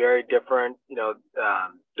 very different,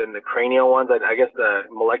 than the cranial ones? I guess the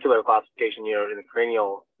molecular classification, in the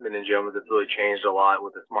cranial meningiomas, it's really changed a lot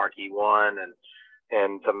with this MARC-E1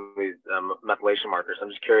 and some of these methylation markers. I'm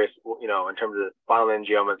just curious, in terms of spinal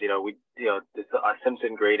meningiomas, this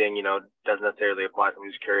Simpson grading, doesn't necessarily apply. So I'm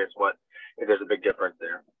just curious if there's a big difference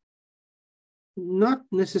there. Not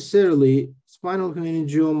necessarily. Spinal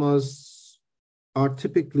meningiomas are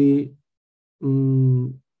typically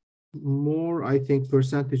more, I think,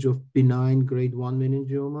 percentage of benign grade 1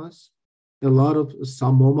 meningiomas. A lot of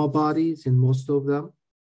psammoma bodies in most of them.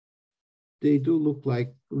 They do look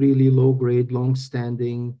like really low grade, long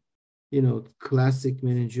standing, classic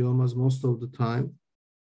meningiomas most of the time.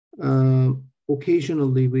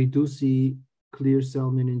 Occasionally, we do see clear cell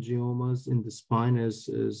meningiomas in the spine, as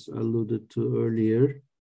alluded to earlier.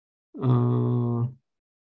 I'm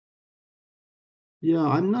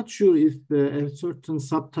not sure if a certain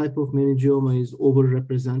subtype of meningioma is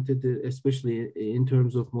overrepresented, especially in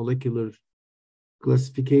terms of molecular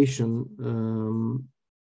classification.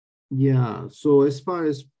 So as far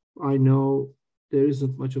as I know, there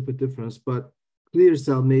isn't much of a difference, but clear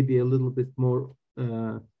cell may be a little bit more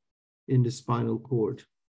in the spinal cord.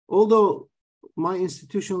 Although my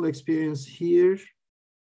institutional experience here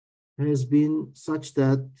has been such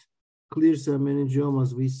that clear cell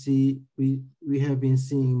meningiomas we have been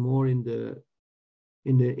seeing more in the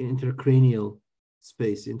intracranial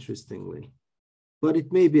space, interestingly. But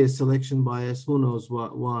it may be a selection bias. Who knows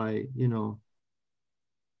why?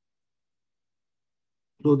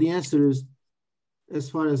 So the answer is, as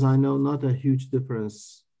far as I know, not a huge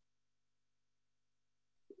difference.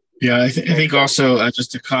 Yeah, I think also,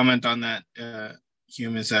 just to comment on that,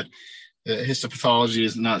 Hume, is that the histopathology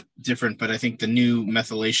is not different, but I think the new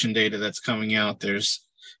methylation data that's coming out,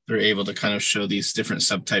 they're able to kind of show these different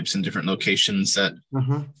subtypes in different locations that,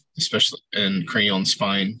 especially in cranial and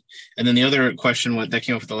spine. And then the other question that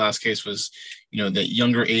came up with the last case was, that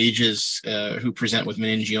younger ages who present with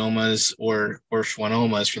meningiomas or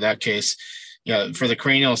schwannomas for that case. Yeah, for the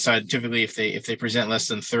cranial side, typically if they present less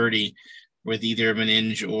than 30 with either a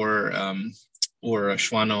meninge or a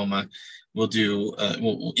schwannoma, we'll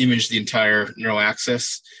image the entire neural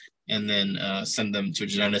axis and then send them to a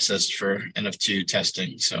geneticist for NF2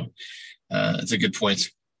 testing. So it's a good point.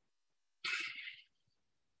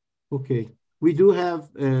 Okay, we do have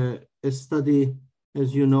a study,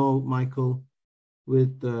 as you know, Michael,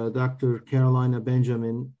 with Dr. Carolina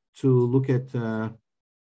Benjamin to look at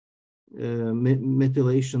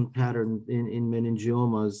methylation pattern in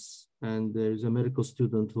meningiomas, and there's a medical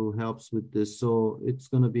student who helps with this. So it's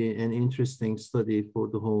going to be an interesting study for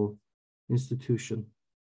the whole institution.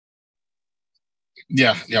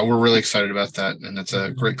 Yeah, we're really excited about that, and it's a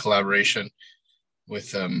great collaboration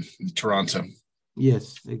with Toronto.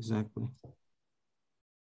 Yes, exactly.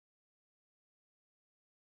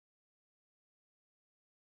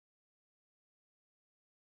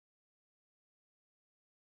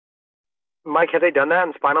 Mike, have they done that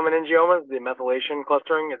in spinal meningiomas, the methylation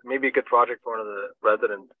clustering? It's maybe a good project for one of the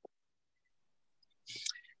residents.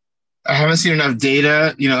 I haven't seen enough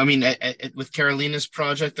data. With Carolina's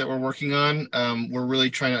project that we're working on, we're really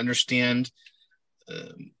trying to understand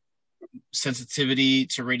sensitivity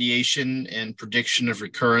to radiation and prediction of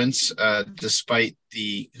recurrence, despite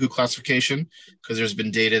the WHO classification, because there's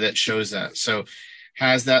been data that shows that. So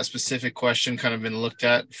has that specific question kind of been looked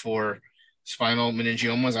at for spinal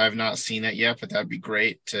meningiomas? I have not seen that yet, but that'd be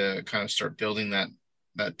great to kind of start building that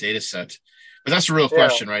data set. But that's a real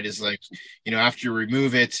question, right? Is like, after you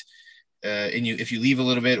remove it, and if you leave a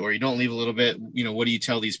little bit or you don't leave a little bit, what do you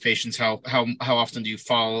tell these patients? How often do you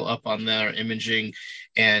follow up on their imaging?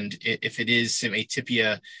 And if it is some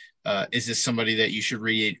atypia, is this somebody that you should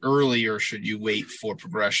radiate early or should you wait for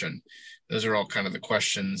progression? Those are all kind of the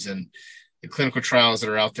questions. And the clinical trials that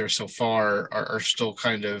are out there so far are still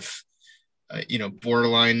kind of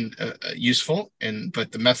borderline useful,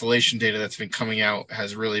 but the methylation data that's been coming out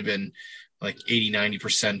has really been like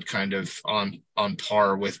 80-90% kind of on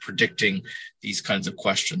par with predicting these kinds of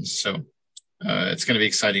questions. So it's going to be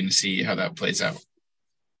exciting to see how that plays out.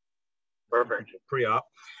 Perfect. Pre-op.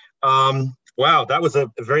 Wow, that was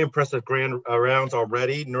a very impressive grand rounds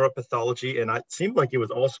already, neuropathology, and it seemed like it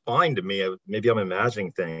was all spine to me. Maybe I'm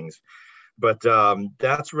imagining things, but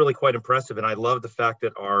that's really quite impressive. And I love the fact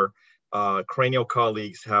that our cranial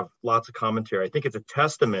colleagues have lots of commentary. I think it's a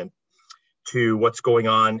testament to what's going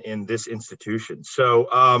on in this institution.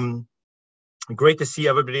 So great to see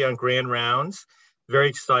everybody on grand rounds. Very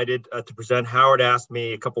excited to present. Howard asked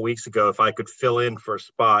me a couple weeks ago if I could fill in for a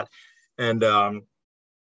spot, and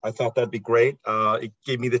I thought that'd be great. It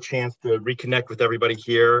gave me the chance to reconnect with everybody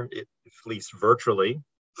here, at least virtually.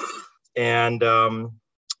 And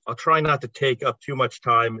I'll try not to take up too much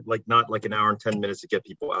time, like not like an hour and 10 minutes to get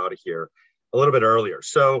people out of here a little bit earlier.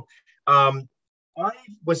 So I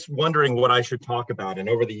was wondering what I should talk about. And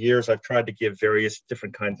over the years, I've tried to give various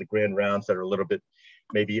different kinds of grand rounds that are a little bit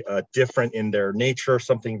maybe different in their nature,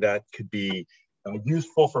 something that could be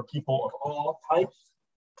useful for people of all types.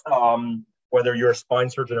 Whether you're a spine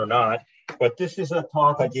surgeon or not. But this is a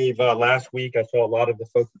talk I gave last week. I saw a lot of the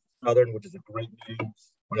folks at Southern, which is a great name,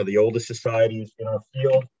 one of the oldest societies in our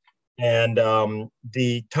field. And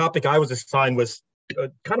the topic I was assigned was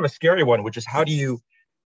kind of a scary one, which is how do you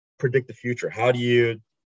predict the future? How do you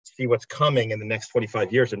see what's coming in the next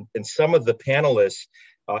 25 years? And some of the panelists,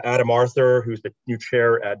 Adam Arthur, who's the new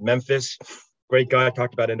chair at Memphis, great guy,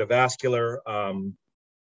 talked about endovascular.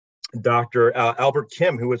 Dr. Albert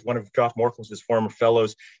Kim, who was one of Josh Morkels's former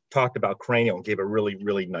fellows, talked about cranial and gave a really,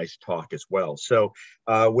 really nice talk as well. So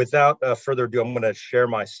without further ado, I'm going to share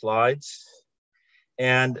my slides.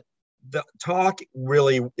 And the talk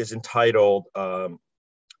really is entitled The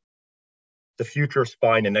Future of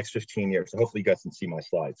Spine in the Next 15 Years. So hopefully you guys can see my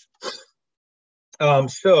slides.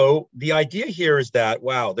 So the idea here is that,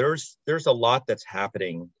 wow, there's a lot that's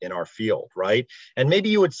happening in our field, right? And maybe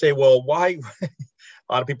you would say, well, why?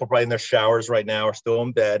 A lot of people probably in their showers right now are still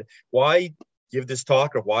in bed. Why give this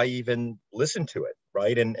talk, or why even listen to it,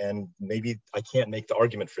 right? And maybe I can't make the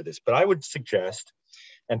argument for this, but I would suggest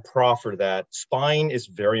and proffer that spine is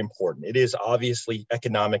very important. It is obviously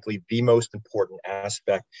economically the most important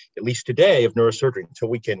aspect, at least today, of neurosurgery. Until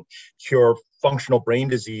we can cure functional brain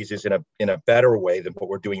diseases in a better way than what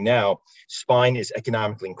we're doing now, spine is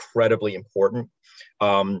economically incredibly important.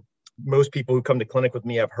 Most people who come to clinic with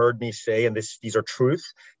me have heard me say, and these are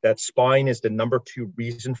truths, that spine is the #2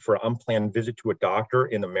 reason for unplanned visit to a doctor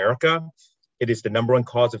in America. It is the #1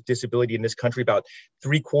 cause of disability in this country. About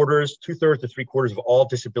 2/3 to 3/4 of all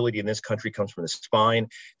disability in this country comes from the spine.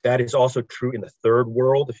 That is also true in the third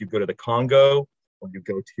world. If you go to the Congo, or you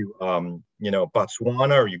go to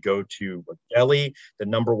Botswana, or you go to Delhi, the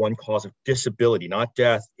 #1 cause of disability, not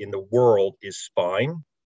death, in the world is spine.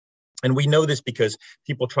 And we know this because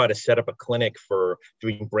people try to set up a clinic for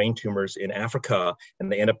doing brain tumors in Africa,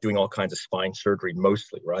 and they end up doing all kinds of spine surgery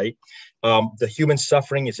mostly, right? The human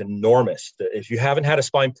suffering is enormous. If you haven't had a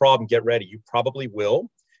spine problem, get ready. You probably will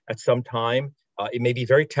at some time. It may be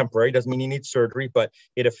very temporary, doesn't mean you need surgery, but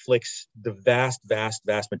it afflicts the vast, vast,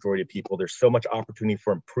 vast majority of people. There's so much opportunity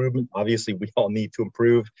for improvement. Obviously, we all need to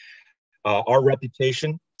improve. Our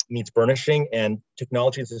reputation needs burnishing, and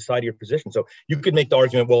technology and society are positioned. So you could make the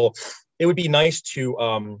argument, well, it would be nice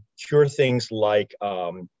to cure things like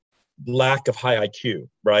lack of high IQ,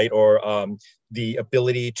 right? Or the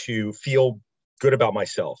ability to feel good about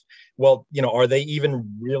myself. Well, are they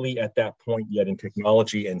even really at that point yet in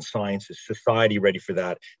technology and science? Is society ready for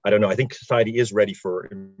that? I don't know. I think society is ready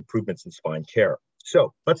for improvements in spine care.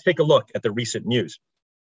 So let's take a look at the recent news.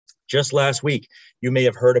 Just last week, you may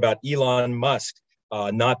have heard about Elon Musk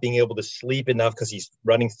not being able to sleep enough because he's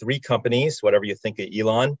running 3 companies, whatever you think of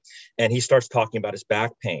Elon, and he starts talking about his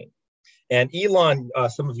back pain. And Elon,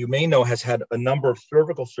 some of you may know, has had a number of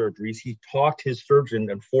cervical surgeries. He talked his surgeon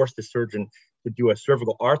and forced the surgeon to do a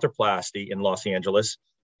cervical arthroplasty in Los Angeles,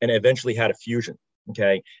 and eventually had a fusion.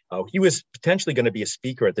 Okay, he was potentially going to be a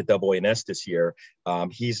speaker at the AANS this year.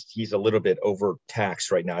 He's a little bit overtaxed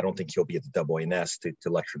right now. I don't think he'll be at the AANS to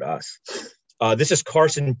lecture to us. This is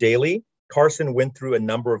Carson Daly. Carson went through a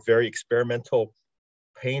number of very experimental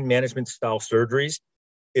pain management style surgeries.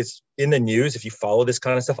 It's in the news if you follow this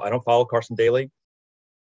kind of stuff. I don't follow Carson Daly.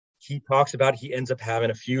 He talks about he ends up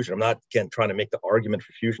having a fusion. I'm not, again, trying to make the argument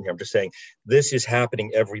for fusion here. I'm just saying this is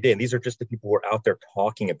happening every day. And these are just the people who are out there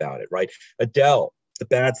talking about it, right? Adele, the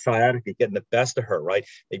bad sciatica, getting the best of her, right?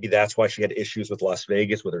 Maybe that's why she had issues with Las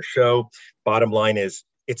Vegas with her show. Bottom line is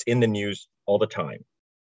it's in the news all the time.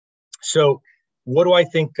 So what do I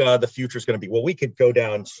think the future is going to be? Well, we could go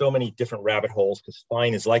down so many different rabbit holes because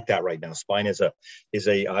spine is like that right now. Spine is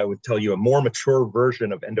I would tell you, a more mature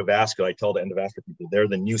version of endovascular. I tell the endovascular people they're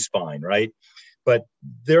the new spine, right? But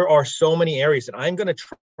there are so many areas, and I'm going to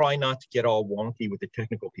try not to get all wonky with the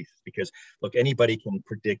technical pieces, because look, anybody can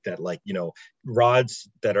predict that, like, rods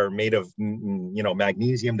that are made of,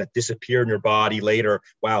 magnesium that disappear in your body later.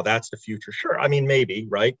 Wow, that's the future. Sure. I mean, maybe,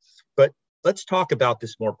 right? But let's talk about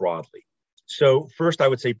this more broadly. So first, I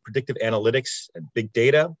would say predictive analytics and big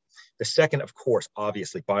data. The second, of course,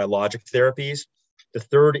 obviously, biologic therapies. The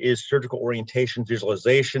third is surgical orientation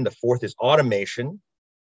visualization. The fourth is automation.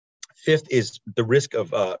 Fifth is the risk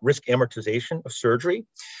amortization of surgery.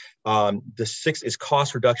 The sixth is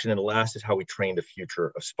cost reduction. And the last is how we train the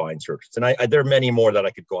future of spine surgeons. And there are many more that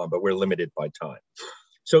I could go on, but we're limited by time.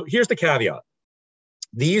 So here's the caveat.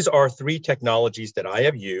 These are 3 technologies that I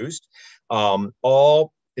have used,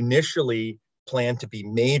 all initially planned to be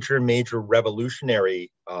major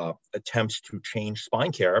revolutionary attempts to change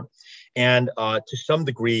spine care, and to some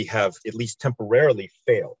degree have at least temporarily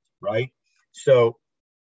failed, right? So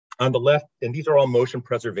on the left, and these are all motion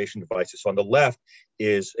preservation devices. So on the left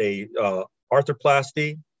is a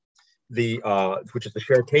arthroplasty, which is the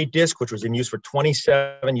Charité disc, which was in use for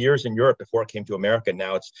 27 years in Europe before it came to America.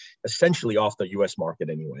 Now it's essentially off the US market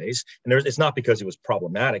anyways. And it's not because it was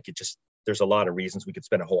problematic. There's a lot of reasons. We could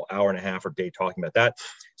spend a whole hour and a half or day talking about that.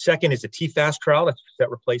 Second is the TFAST trial. That's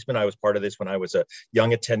set replacement. I was part of this when I was a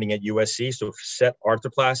young attending at USC. So set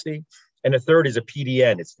arthroplasty. And the third is a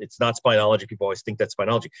PDN. It's not spinology. People always think that's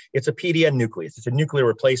spinology. It's a PDN nucleus. It's a nuclear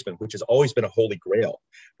replacement, which has always been a holy grail,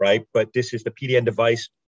 right? But this is the PDN device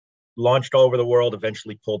launched all over the world,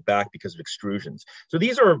 eventually pulled back because of extrusions. So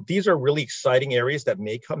these are really exciting areas that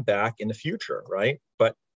may come back in the future, right?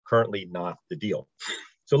 But currently not the deal.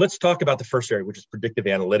 So let's talk about the first area, which is predictive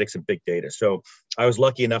analytics and big data. So I was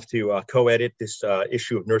lucky enough to co-edit this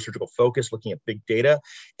issue of Neurosurgical Focus, looking at big data.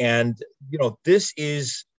 And, this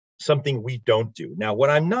is something we don't do. Now,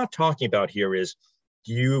 what I'm not talking about here is,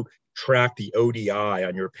 do you track the ODI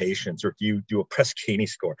on your patients, or do you do a Press Ganey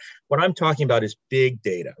score? What I'm talking about is big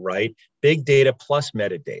data, right? Big data plus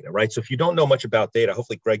metadata, right? So if you don't know much about data,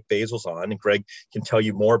 hopefully Greg Basil's on, and Greg can tell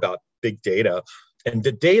you more about big data. And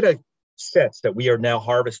the data sets that we are now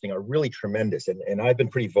harvesting are really tremendous. And I've been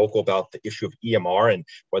pretty vocal about the issue of EMR, and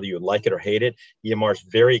whether you like it or hate it, EMR is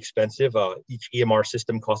very expensive. Each EMR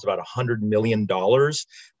system costs about $100 million.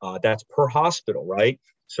 That's per hospital, right?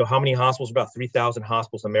 So how many hospitals? About 3,000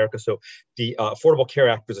 hospitals in America. So the Affordable Care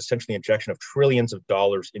Act was essentially an injection of trillions of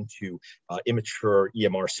dollars into immature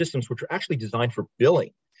EMR systems, which are actually designed for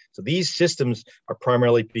billing. So these systems are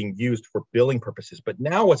primarily being used for billing purposes. But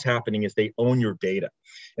now what's happening is they own your data.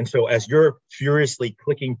 And so as you're furiously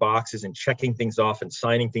clicking boxes and checking things off and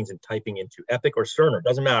signing things and typing into Epic or Cerner,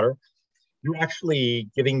 doesn't matter, you're actually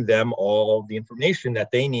giving them all the information that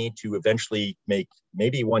they need to eventually make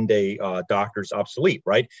maybe one day doctors obsolete,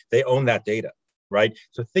 right? They own that data, right?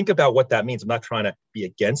 So think about what that means. I'm not trying to be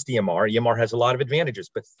against EMR. EMR has a lot of advantages,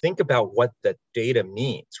 but think about what that data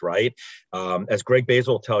means, right? As Greg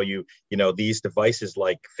Basil will tell you, these devices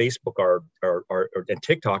like Facebook and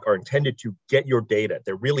TikTok are intended to get your data.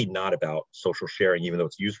 They're really not about social sharing, even though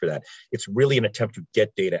it's used for that. It's really an attempt to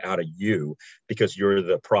get data out of you because you're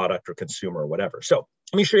the product or consumer or whatever. So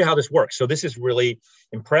let me show you how this works. So this is really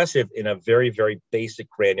impressive in a very, very basic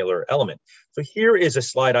granular element. So here is a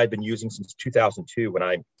slide I've been using since 2002 when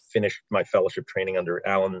I finished my fellowship training under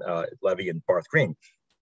Alan Levy and Barth Green.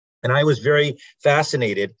 And I was very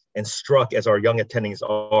fascinated and struck, as our young attendings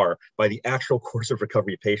are, by the actual course of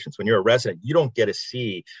recovery of patients. When you're a resident, you don't get to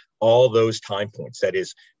see all those time points. That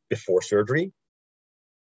is before surgery,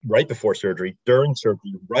 right before surgery, during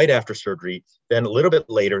surgery, right after surgery, then a little bit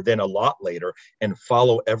later, then a lot later, and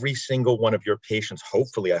follow every single one of your patients.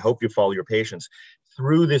 Hopefully, I hope you follow your patients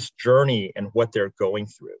through this journey and what they're going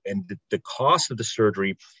through. And the cost of the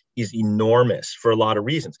surgery is enormous for a lot of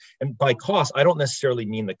reasons. And by cost, I don't necessarily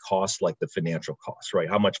mean the cost like the financial cost, right?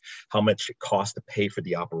 How much it costs to pay for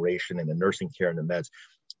the operation and the nursing care and the meds.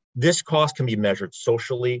 This cost can be measured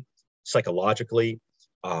socially, psychologically,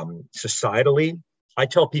 societally. I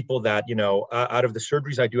tell people that, out of the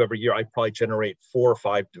surgeries I do every year, I probably generate 4 or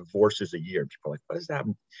 5 divorces a year. People are like, what does that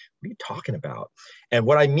mean? What are you talking about? And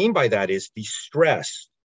what I mean by that is the stress,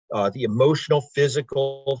 the emotional,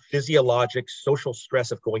 physical, physiologic, social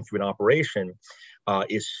stress of going through an operation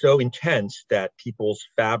is so intense that people's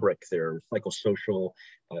fabric, their psychosocial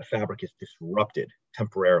fabric is disrupted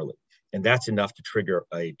temporarily. And that's enough to trigger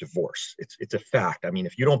a divorce. It's a fact. I mean,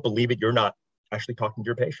 if you don't believe it, you're not actually talking to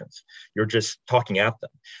your patients. You're just talking at them.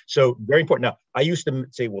 So very important. Now, I used to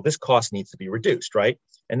say, well, this cost needs to be reduced, right?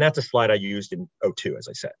 And that's a slide I used in 2002, as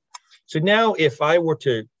I said. So now if I were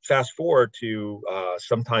to fast forward to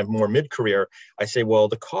sometime more mid-career, I say, well,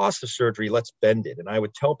 the cost of surgery, let's bend it. And I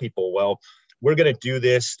would tell people, well, we're going to do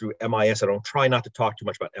this through MIS. I don't try not to talk too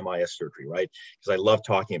much about MIS surgery, right? Because I love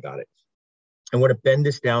talking about it. I want to bend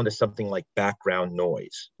this down to something like background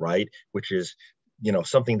noise, right? Which is,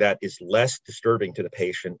 something that is less disturbing to the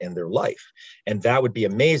patient and their life. And that would be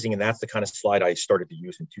amazing. And that's the kind of slide I started to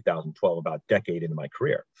use in 2012, about a decade into my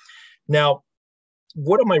career. Now,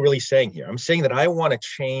 what am I really saying here? I'm saying that I want to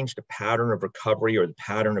change the pattern of recovery or the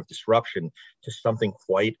pattern of disruption to something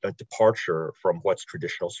quite a departure from what's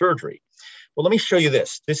traditional surgery. Well, let me show you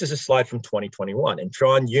this. This is a slide from 2021. And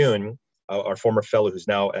John Yoon, our former fellow who's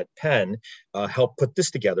now at Penn, helped put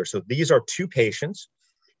this together. So these are two patients,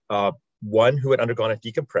 one who had undergone a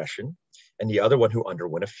decompression and the other one who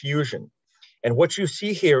underwent a fusion. And what you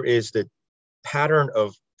see here is the pattern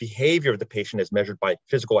of behavior of the patient as measured by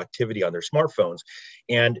physical activity on their smartphones.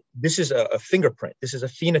 And this is a fingerprint. This is a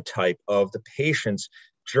phenotype of the patient's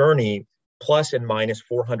journey plus and minus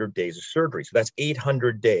 400 days of surgery. So that's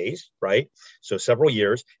 800 days, right? So several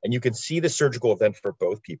years. And you can see the surgical event for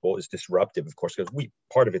both people is disruptive, of course, because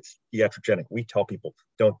part of it's iatrogenic. We tell people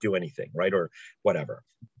don't do anything, right? Or whatever.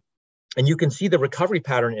 And you can see the recovery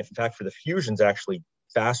pattern, in fact, for the fusions actually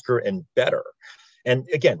faster and better. And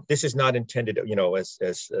again, this is not intended, as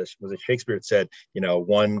was it Shakespeare had said,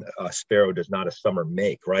 one sparrow does not a summer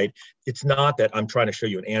make, right? It's not that I'm trying to show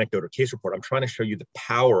you an anecdote or case report. I'm trying to show you the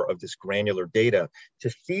power of this granular data to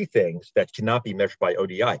see things that cannot be measured by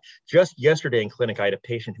ODI. Just yesterday in clinic, I had a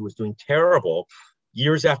patient who was doing terrible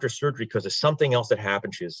years after surgery because of something else that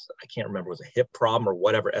happened. I can't remember, it was a hip problem or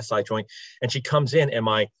whatever, SI joint. And she comes in and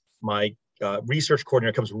my research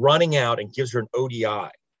coordinator comes running out and gives her an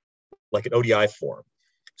ODI, like an ODI form.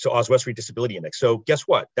 So Oswestry Disability Index. So guess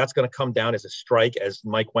what? That's going to come down as a strike, as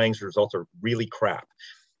Mike Wang's results are really crap,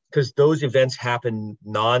 because those events happen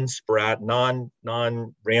non-randomly,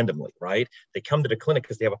 right? They come to the clinic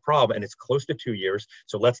because they have a problem and it's close to 2 years.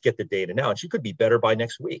 So let's get the data now. And she could be better by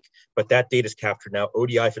next week, but that data is captured now.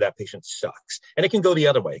 ODI for that patient sucks. And it can go the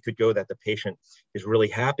other way. It could go that the patient is really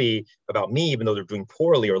happy about me, even though they're doing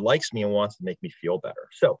poorly, or likes me and wants to make me feel better.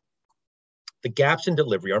 So the gaps in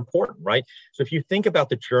delivery are important, right? So if you think about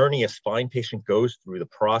the journey a spine patient goes through, the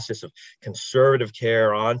process of conservative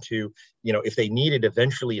care onto, if they needed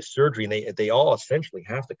eventually a surgery, and they all essentially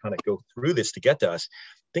have to kind of go through this to get to us,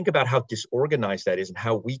 think about how disorganized that is and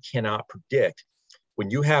how we cannot predict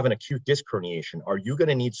when you have an acute disc herniation, are you going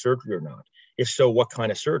to need surgery or not? If so, what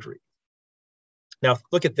kind of surgery? Now,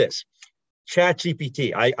 look at this.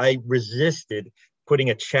 ChatGPT. I resisted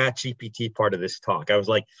putting a ChatGPT part of this talk. I was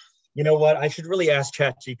like, you know what? I should really ask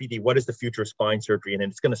ChatGPT, what is the future of spine surgery? And then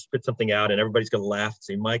it's going to spit something out and everybody's going to laugh and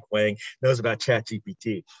say, Mike Wang knows about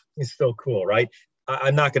ChatGPT. It's so cool, right?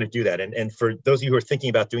 I'm not going to do that. And for those of you who are thinking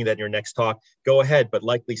about doing that in your next talk, go ahead, but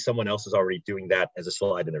likely someone else is already doing that as a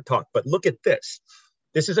slide in their talk. But look at this.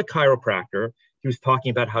 This is a chiropractor. He was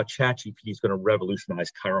talking about how ChatGPT is going to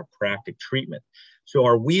revolutionize chiropractic treatment. So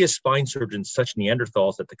are we as spine surgeons such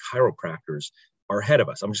Neanderthals that the chiropractors are ahead of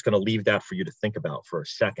us? I'm just going to leave that for you to think about for a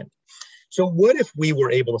second. So what if we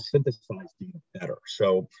were able to synthesize data better?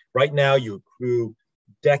 So right now you accrue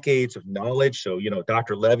decades of knowledge. So,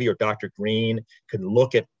 Dr. Levy or Dr. Green can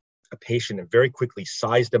look at a patient and very quickly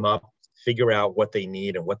size them up, figure out what they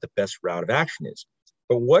need and what the best route of action is.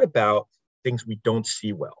 But what about things we don't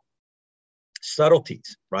see well?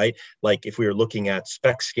 Subtleties, right? Like if we were looking at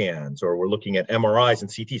SPECT scans or we're looking at MRIs and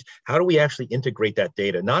CTs, how do we actually integrate that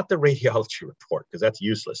data? Not the radiology report, because that's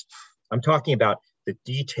useless. I'm talking about the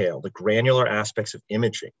detail, the granular aspects of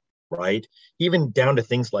imaging, right? Even down to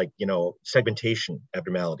things like, segmentation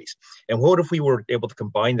abnormalities. And what if we were able to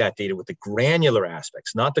combine that data with the granular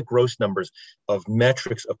aspects, not the gross numbers of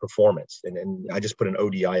metrics of performance? And I just put an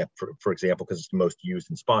ODI up, for example, because it's the most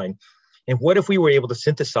used in spine. And what if we were able to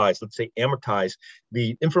synthesize, let's say amortize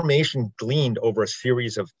the information gleaned over a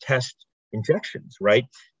series of test injections, right?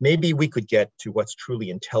 Maybe we could get to what's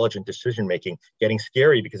truly intelligent decision-making. Getting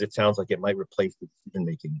scary because it sounds like it might replace the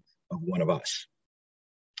decision-making of one of us.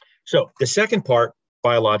 So the second part,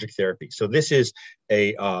 biologic therapy. So this is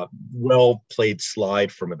a well-played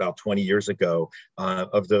slide from about 20 years ago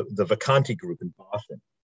of the Vacanti group in Boston.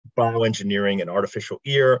 Bioengineering an artificial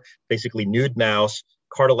ear, basically nude mouse,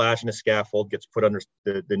 cartilaginous scaffold gets put under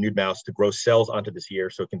the nude mouse to grow cells onto this ear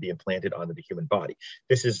so it can be implanted onto the human body.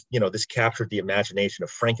 This is, this captured the imagination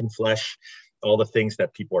of Frankenflesh, all the things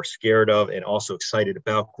that people are scared of and also excited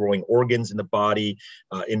about, growing organs in the bodies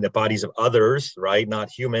of others, right? Not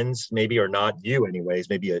humans, maybe, or not you anyways,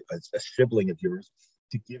 maybe a sibling of yours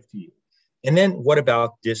to give to you. And then what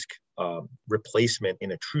about disc replacement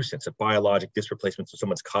in a true sense, a biologic disc replacement? So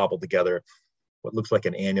someone's cobbled together what looks like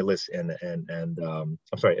an annulus and I'm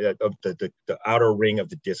sorry, the outer ring of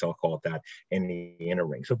the disc, I'll call it that, and the inner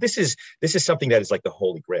ring. So this is something that is like the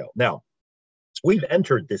holy grail. Now, we've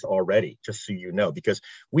entered this already, just so you know, because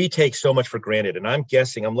we take so much for granted. And I'm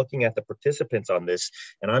looking at the participants on this,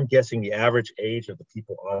 and I'm guessing the average age of the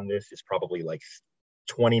people on this is probably like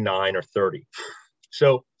 29 or 30.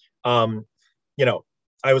 So, you know,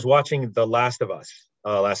 I was watching The Last of Us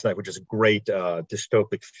last night, which is a great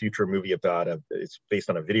dystopic future movie about it's based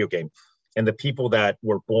on a video game. And the people that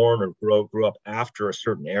were born or grew up after a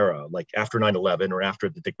certain era, like after 9/11 or after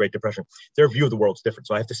the Great Depression, their view of the world is different.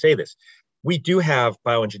 So I have to say this. We do have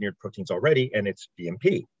bioengineered proteins already, and it's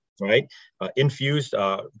BMP, right? Infused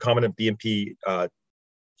recombinant BMP,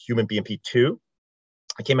 human BMP2.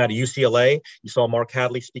 I came out of UCLA. You saw Mark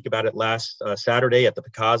Hadley speak about it last Saturday at the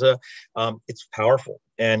Picasa. It's powerful.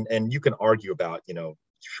 And you can argue about, you know,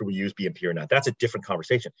 should we use BMP or not? That's a different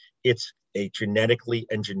conversation. It's a genetically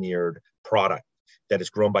engineered product that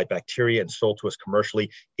is grown by bacteria and sold to us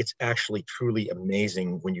commercially. It's actually truly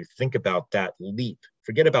amazing when you think about that leap.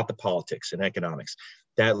 Forget about the politics and economics.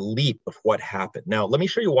 That leap of what happened. Now, let me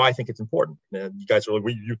show you why I think it's important. You guys are like,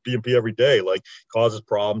 we use BMP every day, like causes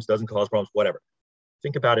problems, doesn't cause problems, whatever.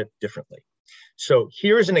 Think about it differently. So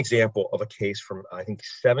here is an example of a case from, I think,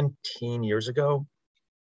 17 years ago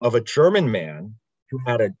of a German man who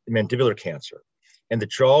had a mandibular cancer, and the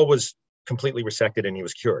jaw was completely resected and he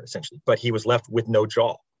was cured essentially, but he was left with no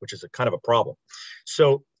jaw, which is a kind of a problem.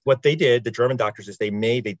 So what they did, the German doctors, is they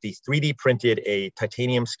 3D printed a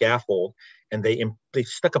titanium scaffold, and they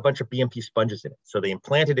stuck a bunch of BMP sponges in it. So they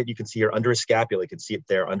implanted it. You can see here under his scapula. You can see it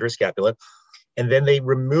there under his scapula. And then they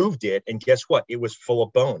removed it, and guess what? It was full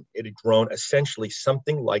of bone. It had grown essentially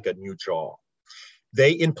something like a new jaw.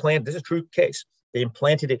 This is a true case. They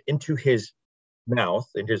implanted it into his mouth,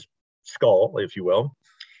 in his skull, if you will,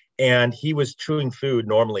 and he was chewing food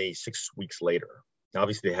normally 6 weeks later. Now,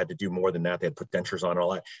 obviously, they had to do more than that. They had put dentures on and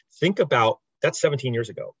all that. Think about, that's 17 years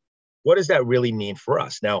ago. What does that really mean for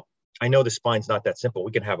us? Now, I know the spine's not that simple.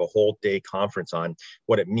 We can have a whole day conference on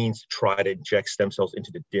what it means to try to inject stem cells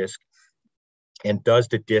into the disc. And does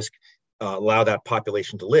the disc allow that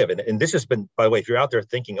population to live? And this has been, by the way, if you're out there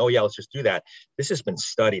thinking, oh yeah, let's just do that, this has been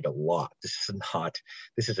studied a lot. This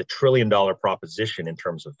is a $1 trillion proposition in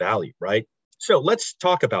terms of value, right? So let's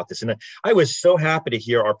talk about this. And I was so happy to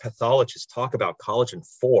hear our pathologist talk about collagen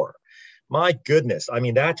 4. My goodness, I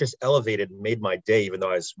mean, that just elevated and made my day, even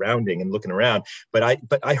though I was rounding and looking around. But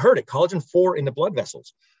I heard it, collagen 4 in the blood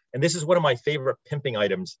vessels. And this is one of my favorite pimping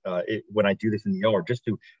items when I do this in the OR, just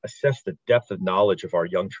to assess the depth of knowledge of our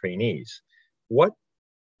young trainees. What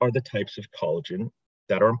are the types of collagen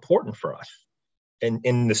that are important for us? And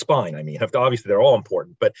in the spine, I mean, obviously they're all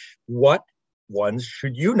important, but what ones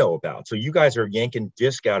should you know about? So you guys are yanking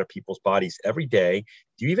disc out of people's bodies every day.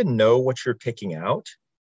 Do you even know what you're kicking out?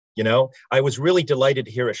 You know, I was really delighted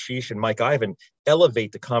to hear Ashish and Mike Ivan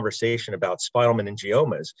elevate the conversation about spinal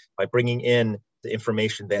meningiomas by bringing in the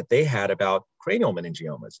information that they had about cranial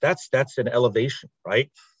meningiomas. That's an elevation,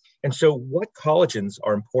 right? And so what collagens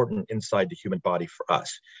are important inside the human body for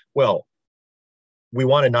us? Well, we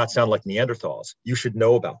want to not sound like Neanderthals. You should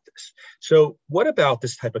know about this. So what about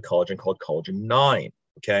this type of collagen called collagen 9,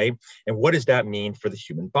 okay? And what does that mean for the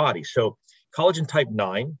human body? So collagen type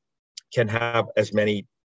 9 can have as many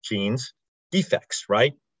genes defects,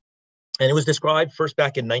 right? And it was described first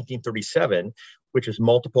back in 1937, which is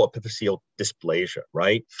multiple epiphyseal dysplasia,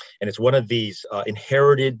 right? And it's one of these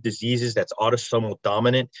inherited diseases that's autosomal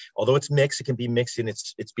dominant. Although it's mixed, it can be mixed in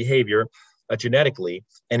its behavior genetically,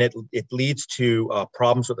 and it leads to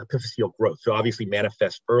problems with epiphyseal growth. So obviously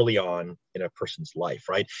manifests early on in a person's life,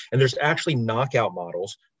 right? And there's actually knockout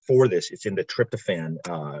models for this. It's in the tryptophan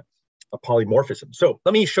polymorphism. So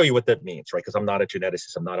let me show you what that means, right? Because I'm not a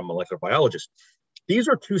geneticist, I'm not a molecular biologist. These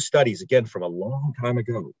are two studies, again, from a long time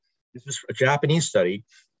ago. This is a Japanese study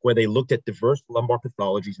where they looked at diverse lumbar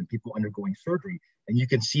pathologies in people undergoing surgery. And you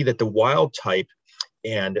can see that the wild type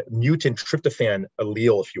and mutant tryptophan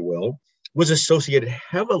allele, if you will, was associated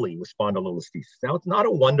heavily with spondylolisthesis. Now, it's not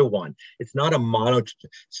a one-to-one. It's not a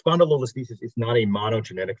spondylolisthesis is not a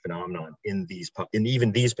monogenetic phenomenon in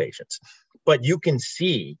even these patients. But you can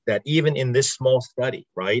see that even in this small study,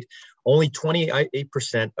 right, only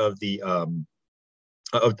 28% of the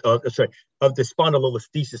of the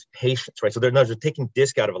spondylolisthesis patients, right? So they're taking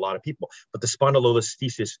disc out of a lot of people, but the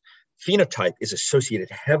spondylolisthesis phenotype is associated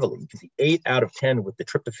heavily. You can see 8 out of 10 with the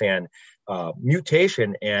tryptophan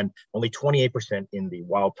mutation and only 28% in the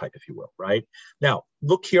wild type, if you will, right? Now,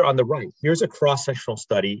 look here on the right. Here's a cross-sectional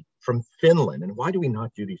study from Finland. And why do we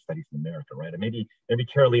not do these studies in America, right? And maybe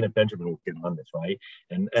Carolina Benjamin will get on this, right?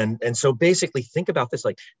 And so basically think about this,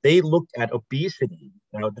 like they looked at obesity.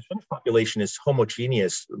 Now, the Finnish population is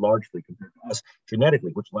homogeneous largely compared to us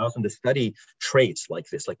genetically, which allows them to study traits like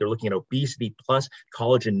this. Like they're looking at obesity plus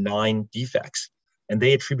collagen 9 defects. And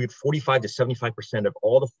they attribute 45 to 75% of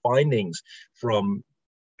all the findings from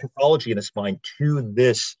pathology in the spine to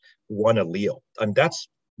this one allele. And that's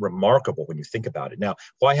remarkable when you think about it. Now,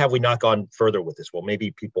 why have we not gone further with this? Well,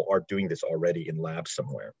 maybe people are doing this already in labs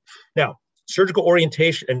somewhere. Now, surgical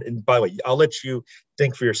orientation, and by the way, I'll let you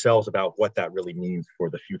think for yourselves about what that really means for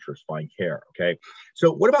the future of spine care, okay?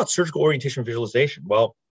 So what about surgical orientation visualization?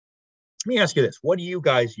 Well, let me ask you this. What do you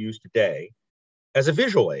guys use today as a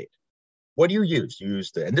visual aid? What do you use? Do you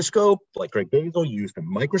use the endoscope, like Greg Basil? You use the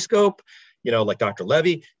microscope, like Dr.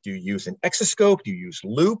 Levy? Do you use an exoscope? Do you use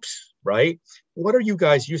loops, right? What are you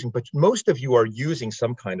guys using? But most of you are using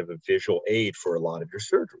some kind of a visual aid for a lot of your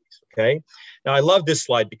surgeries, okay? Now, I love this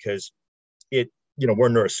slide because we're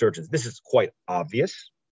neurosurgeons. This is quite obvious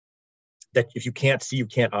that if you can't see, you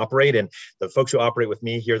can't operate. And the folks who operate with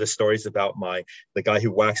me hear the stories about the guy who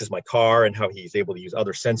waxes my car and how he's able to use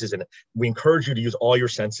other senses. And we encourage you to use all your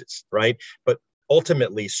senses, right? But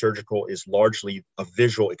ultimately, surgical is largely a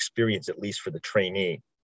visual experience, at least for the trainee.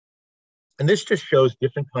 And this just shows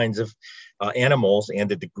different kinds of animals and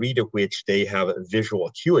the degree to which they have a visual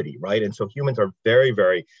acuity, right? And so humans are very,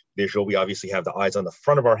 very visual. We obviously have the eyes on the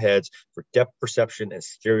front of our heads for depth perception and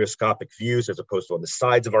stereoscopic views, as opposed to on the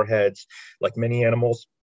sides of our heads, like many animals.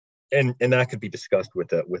 And that could be discussed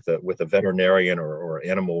with a veterinarian or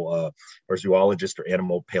animal or zoologist or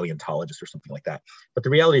animal paleontologist or something like that. But the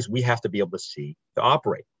reality is we have to be able to see to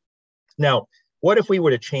operate. Now, what if we were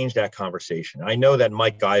to change that conversation? I know that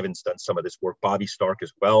Mike Ivan's done some of this work, Bobby Stark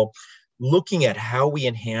as well, looking at how we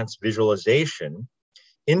enhance visualization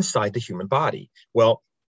inside the human body. Well,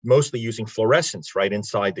 mostly using fluorescence, right,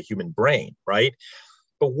 inside the human brain, right?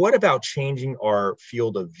 But what about changing our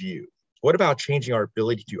field of view? What about changing our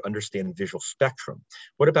ability to understand visual spectrum?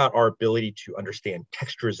 What about our ability to understand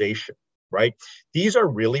texturization? Right? These are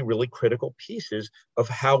really, really critical pieces of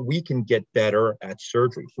how we can get better at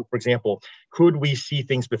surgery. So, for example, could we see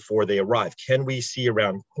things before they arrive? Can we see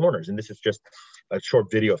around corners? And this is just a short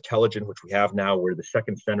video of Telegen, which we have now. We're the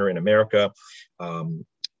second center in America,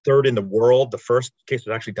 third in the world. The first case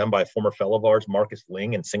was actually done by a former fellow of ours, Marcus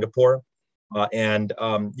Ling, in Singapore. And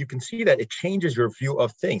you can see that it changes your view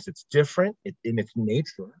of things. It's different in its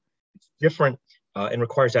nature. It's different and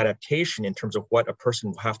requires adaptation in terms of what a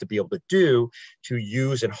person will have to be able to do to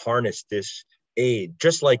use and harness this aid.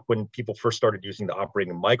 Just like when people first started using the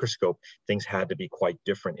operating microscope, things had to be quite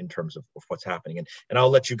different in terms of what's happening. And I'll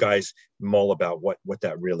let you guys mull about what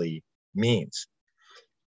that really means.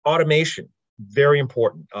 Automation, very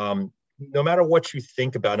important. No matter what you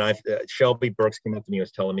think about, and Shelby Burks came up to me and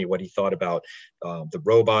was telling me what he thought about the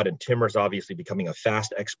robot, and Timmer's obviously becoming a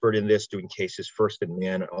fast expert in this, doing cases first in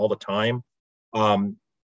man all the time.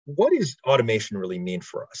 What does automation really mean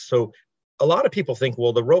for us? So a lot of people think,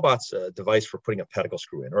 well, the robot's a device for putting a pedicle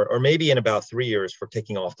screw in, or maybe in about 3 years for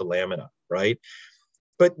taking off the lamina, right?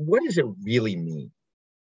 But what does it really mean?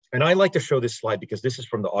 And I like to show this slide because this is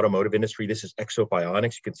from the automotive industry. This is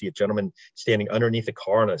Exobionics. You can see a gentleman standing underneath a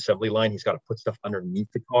car on an assembly line. He's got to put stuff underneath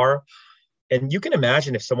the car. And you can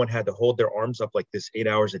imagine if someone had to hold their arms up like this 8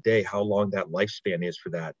 hours a day, how long that lifespan is for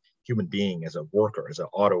that human being as a worker, as an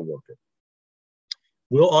auto worker.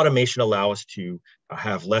 Will automation allow us to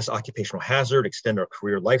have less occupational hazard, extend our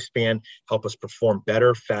career lifespan, help us perform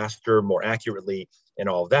better, faster, more accurately, and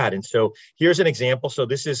all of that? And so here's an example. So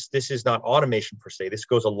this is not automation per se. This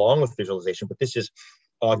goes along with visualization, but this is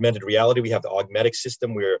augmented reality. We have the Augmetic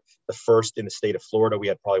system. We're the first in the state of Florida. We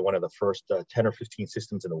had probably one of the first 10 or 15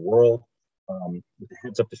 systems in the world with the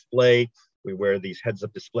heads-up display. We wear these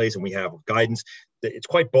heads-up displays and we have guidance. It's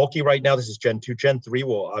quite bulky right now. This is Gen 2. Gen 3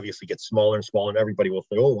 will obviously get smaller and smaller, and everybody will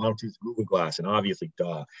say, oh, why don't you use Google Glass? And obviously,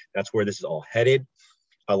 duh, that's where this is all headed.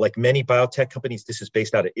 Like many biotech companies, this is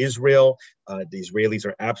based out of Israel. The Israelis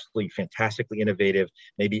are absolutely fantastically innovative,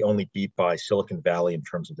 maybe only beat by Silicon Valley in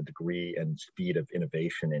terms of the degree and speed of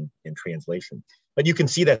innovation and translation. But you can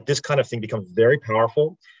see that this kind of thing becomes very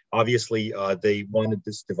powerful. Obviously, they wanted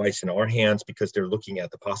this device in our hands because they're looking at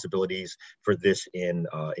the possibilities for this in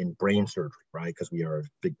brain surgery, right? Because we are a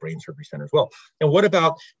big brain surgery center as well. And what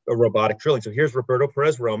about robotic drilling? So here's Roberto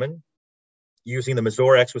Perez Roman. using the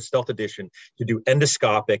Mazor X with Stealth Edition to do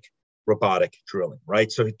endoscopic robotic drilling,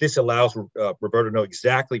 right? So this allows Roberto to know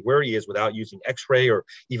exactly where he is without using X-ray or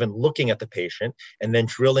even looking at the patient, and then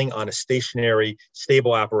drilling on a stationary,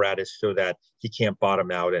 stable apparatus so that he can't bottom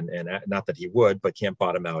out, and not that he would, but can't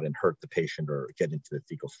bottom out and hurt the patient or get into the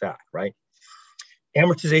fecal sac, right?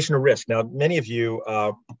 Amortization of risk. Now, many of you,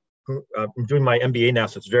 I'm doing my MBA now,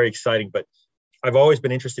 so it's very exciting, but I've always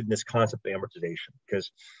been interested in this concept of amortization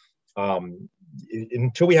because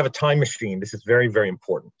until we have a time machine, this is very, very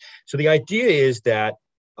important. So the idea is that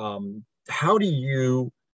how do you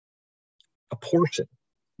apportion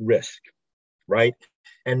risk, right?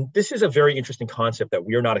 And this is a very interesting concept that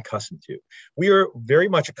we are not accustomed to. We are very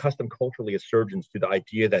much accustomed culturally as surgeons to the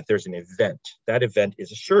idea that there's an event. That event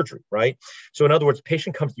is a surgery, right? So in other words,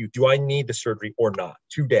 patient comes to you, do I need the surgery or not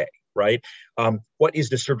today, right? What is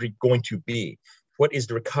the surgery going to be? What is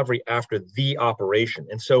the recovery after the operation?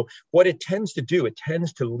 And so what it tends to do, it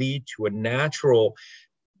tends to lead to a natural,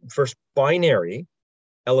 first binary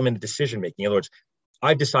element of decision-making. In other words,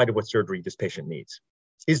 I've decided what surgery this patient needs.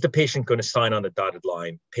 Is the patient going to sign on the dotted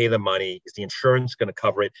line, pay the money? Is the insurance going to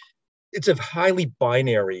cover it? It's a highly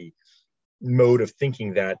binary mode of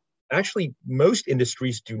thinking that actually most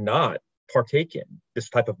industries do not partake in this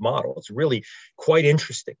type of model. It's really quite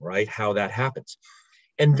interesting, right, how that happens.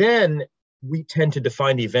 And then we tend to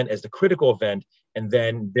define the event as the critical event, and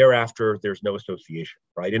then thereafter there's no association,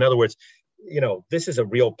 right? In other words, this is a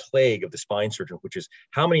real plague of the spine surgeon, which is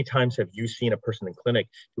how many times have you seen a person in clinic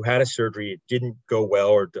who had a surgery, it didn't go well,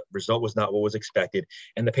 or the result was not what was expected,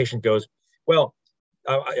 and the patient goes, well,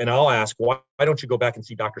 and I'll ask, why don't you go back and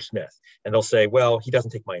see Dr. Smith? And they'll say, well, he doesn't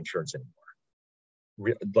take my insurance anymore.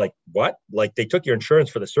 Like what? Like they took your insurance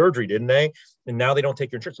for the surgery, didn't they? And now they don't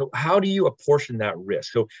take your insurance. So how do you apportion that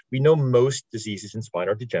risk? So we know most diseases in spine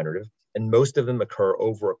are degenerative, and most of them occur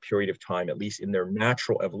over a period of time, at least in their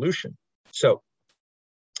natural evolution. So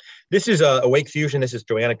this is Awake Fusion. This is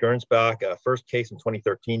Joanna Gernsbach, first case in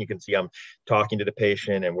 2013. You can see I'm talking to the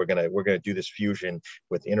patient, and we're gonna do this fusion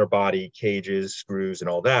with inner body cages, screws, and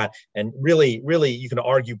all that. And really, you can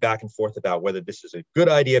argue back and forth about whether this is a good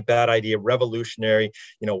idea, bad idea, revolutionary.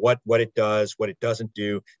 What it does, what it doesn't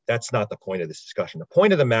do. That's not the point of this discussion. The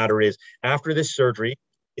point of the matter is, after this surgery,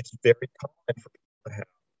 it's very common for people to have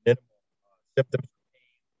minimal symptoms,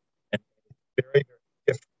 and it's very, very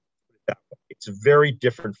different. It's very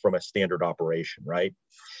different from a standard operation, right?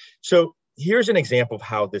 So here's an example of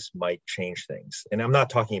how this might change things. And I'm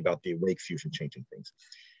not talking about the Awake Fusion changing things.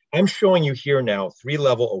 I'm showing you here now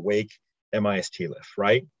 3-level Awake MIS TLIF,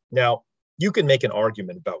 right? Now, you can make an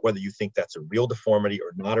argument about whether you think that's a real deformity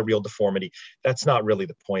or not a real deformity. That's not really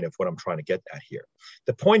the point of what I'm trying to get at here.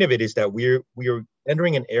 The point of it is that we are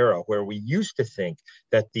entering an era where we used to think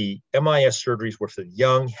that the MIS surgeries were for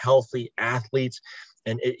young, healthy athletes.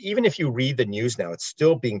 And even if you read the news now, it's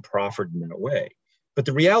still being proffered in that way. But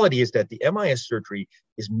the reality is that the MIS surgery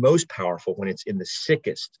is most powerful when it's in the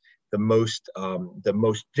sickest, the most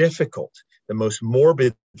difficult, the most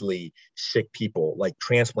morbidly sick people, like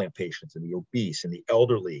transplant patients and the obese and the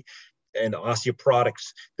elderly and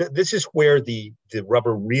osteoporotics. This is where the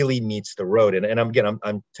rubber really meets the road. And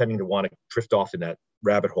I'm tending to want to drift off in that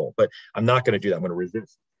rabbit hole, but I'm not going to do that. I'm going to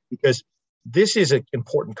resist, because this is an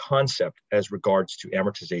important concept as regards to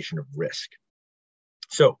amortization of risk.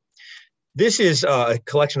 So this is a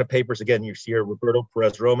collection of papers. Again, you see here Roberto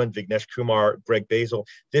Perez Roman, Vignesh Kumar, Greg Basil.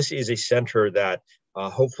 This is a center that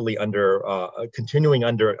hopefully continuing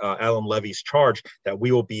under Alan Levy's charge, that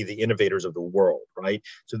we will be the innovators of the world, right?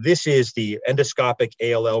 So this is the endoscopic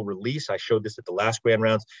ALL release. I showed this at the last grand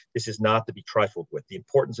rounds. This is not to be trifled with. The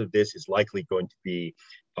importance of this is likely going to be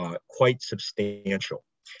quite substantial.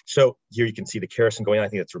 So here you can see the Kerrison going on. I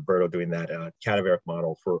think that's Roberto doing that cadaveric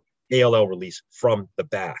model for ALL release from the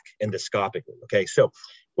back endoscopically. Okay, so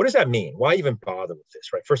what does that mean? Why even bother with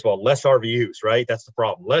this, right? First of all, less RVUs, right? That's the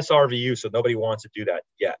problem. Less RVUs, so nobody wants to do that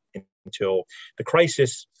yet until the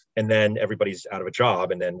crisis, and then everybody's out of a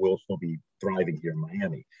job, and then we'll still be thriving here in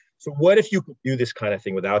Miami. So what if you could do this kind of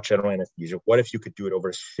thing without general anesthesia? What if you could do it over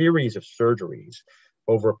a series of surgeries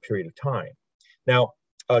over a period of time? Now,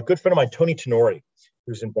 a good friend of mine, Tony Tenori,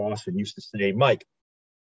 who's in Boston, used to say, Mike,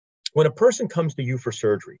 when a person comes to you for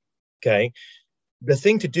surgery, okay, the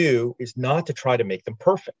thing to do is not to try to make them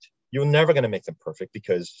perfect. You're never going to make them perfect,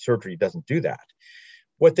 because surgery doesn't do that.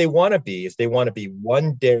 What they want to be is they want to be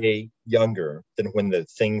one day younger than when the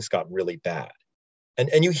things got really bad.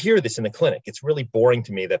 And you hear this in the clinic. It's really boring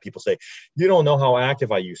to me that people say, you don't know how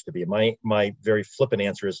active I used to be. My very flippant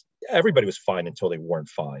answer is, everybody was fine until they weren't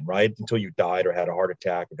fine, right? Until you died or had a heart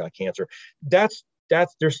attack or got cancer. That's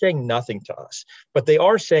they're saying nothing to us. But they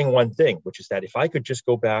are saying one thing, which is that if I could just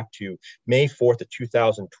go back to May 4th of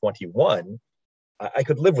 2021, I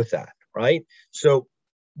could live with that, right? So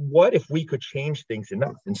what if we could change things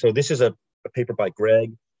enough? And so this is a paper by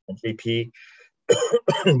Greg and JP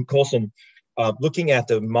Colson, looking at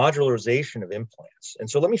the modularization of implants. And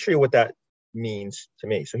so let me show you what that means to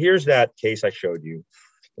me. So here's that case I showed you.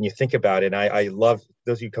 And you think about it, and I love,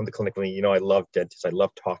 those of you who come to clinic with me, you know I love dentists. I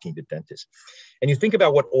love talking to dentists. And you think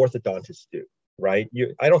about what orthodontists do, right?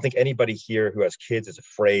 I don't think anybody here who has kids is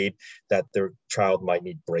afraid that their child might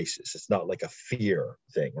need braces. It's not like a fear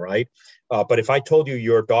thing, right? But if I told you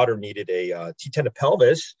your daughter needed a T10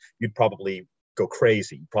 pelvis, you'd probably go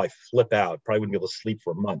crazy. You'd probably flip out, probably wouldn't be able to sleep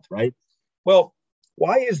for a month, right? Well,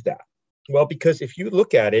 why is that? Well, because if you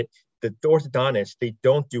look at it, the orthodontists, they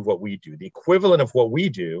don't do what we do. The equivalent of what we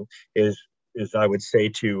do is I would say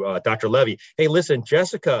to Dr. Levy, hey, listen,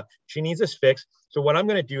 Jessica, she needs this fixed. So what I'm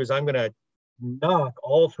going to do is I'm going to knock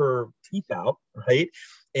all of her teeth out, right?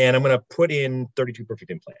 And I'm going to put in 32 perfect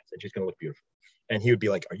implants, and she's going to look beautiful. And he would be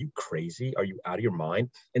like, are you crazy? Are you out of your mind?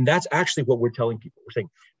 And that's actually what we're telling people. We're saying,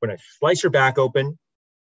 we're going to slice your back open.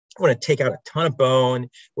 We're going to take out a ton of bone.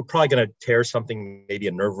 We're probably going to tear something, maybe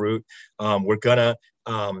a nerve root. We're going to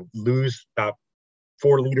lose about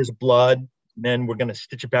 4 liters of blood. And then we're going to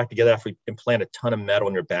stitch it back together after we implant a ton of metal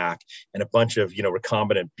in your back and a bunch of,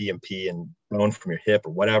 recombinant BMP and bone from your hip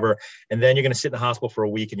or whatever. And then you're going to sit in the hospital for a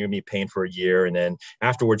week and you're going to be in pain for a year. And then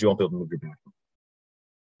afterwards, you won't be able to move your back.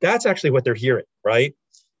 That's actually what they're hearing, right?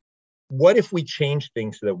 What if we changed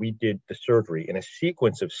things so that we did the surgery in a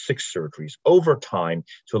sequence of 6 surgeries over time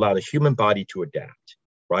to allow the human body to adapt,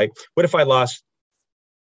 right? What if I lost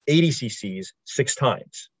 80 cc's 6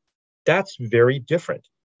 times? That's very different,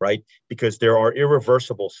 right? Because there are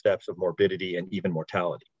irreversible steps of morbidity and even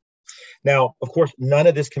mortality. Now, of course, none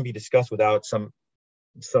of this can be discussed without some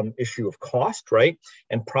issue of cost, right?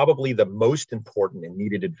 And probably the most important and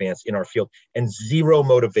needed advance in our field, and zero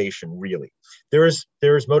motivation, really. There is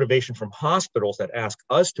motivation from hospitals that ask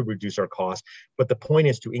us to reduce our costs, but the point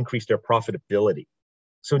is to increase their profitability.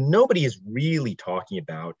 So nobody is really talking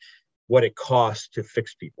about what it costs to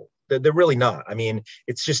fix people. They're really not. I mean,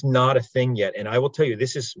 it's just not a thing yet. And I will tell you,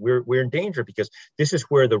 we're in danger, because this is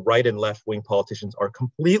where the right and left wing politicians are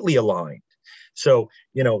completely aligned. So,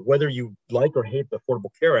 whether you like or hate the Affordable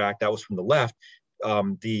Care Act, that was from the left,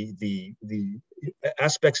 the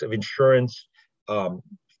aspects of insurance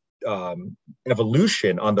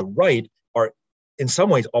evolution on the right are in some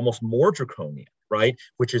ways almost more draconian, right?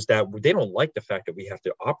 Which is that they don't like the fact that we have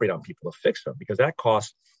to operate on people to fix them, because that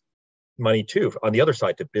costs money too, on the other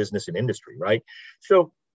side, to business and industry, right?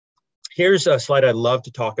 So here's a slide I love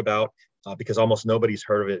to talk about because almost nobody's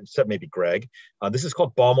heard of it, except maybe Greg. This is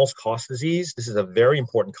called Baumol's cost disease. This is a very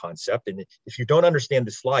important concept. And if you don't understand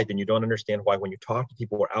this slide, then you don't understand why when you talk to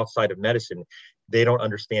people who are outside of medicine, they don't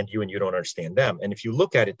understand you and you don't understand them. And if you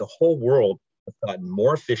look at it, the whole world has gotten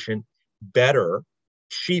more efficient, better,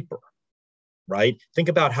 cheaper. Right? Think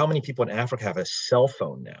about how many people in Africa have a cell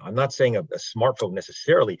phone now. I'm not saying a smartphone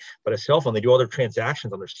necessarily, but a cell phone. They do all their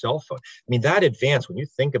transactions on their cell phone. I mean, that advance, when you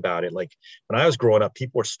think about it, like when I was growing up,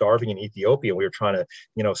 people were starving in Ethiopia. We were trying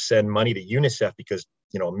to, send money to UNICEF because,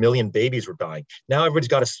 1 million babies were dying. Now everybody's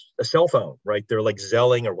got a cell phone, right? They're like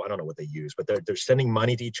Zelling, or I don't know what they use, but they're sending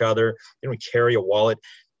money to each other. They don't carry a wallet.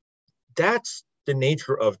 That's the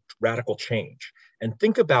nature of radical change. And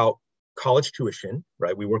think about college tuition,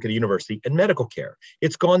 right? We work at a university, and medical care.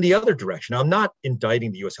 It's gone the other direction. Now, I'm not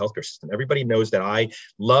indicting the US healthcare system. Everybody knows that I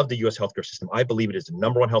love the US healthcare system. I believe it is the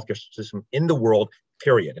 #1 healthcare system in the world,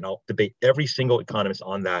 period. And I'll debate every single economist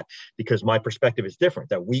on that, because my perspective is different,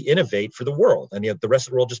 that we innovate for the world and the rest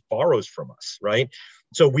of the world just borrows from us, right?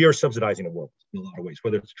 So we are subsidizing the world in a lot of ways,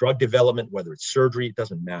 whether it's drug development, whether it's surgery, it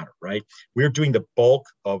doesn't matter, right? We're doing the bulk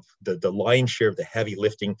of the lion's share of the heavy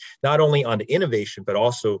lifting, not only on the innovation, but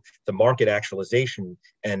also the market actualization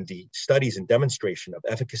and the studies and demonstration of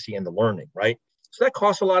efficacy and the learning, right? So that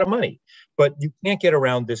costs a lot of money, but you can't get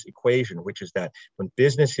around this equation, which is that when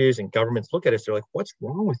businesses and governments look at us, they're like, what's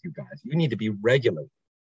wrong with you guys? You need to be regulated.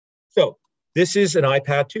 So this is an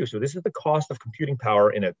iPad 2. So this is the cost of computing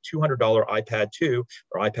power in a $200 iPad 2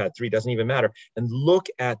 or iPad 3, doesn't even matter. And look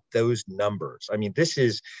at those numbers. I mean, this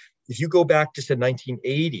is, if you go back to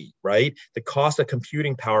 1980, right? The cost of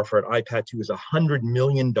computing power for an iPad 2 is $100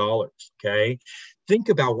 million, okay? Think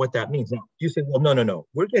about what that means. Now, you say, well, no,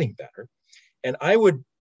 we're getting better. And I would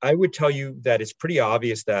tell you that it's pretty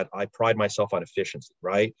obvious that I pride myself on efficiency,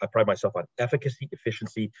 right? I pride myself on efficacy,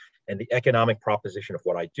 efficiency, and the economic proposition of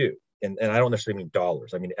what I do. And I don't necessarily mean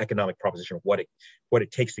dollars. I mean the economic proposition of what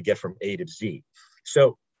it takes to get from A to Z.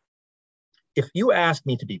 So if you ask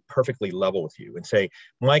me to be perfectly level with you and say,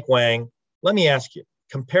 Mike Wang, let me ask you,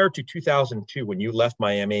 compared to 2002 when you left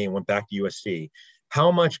Miami and went back to USC,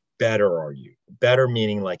 how much better are you? Better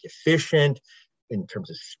meaning like efficient in terms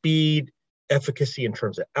of speed, efficacy in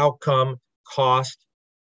terms of outcome, cost,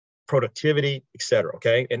 productivity, et cetera.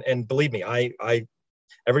 Okay. And believe me, I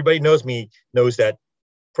everybody knows me, knows that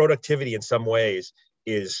productivity in some ways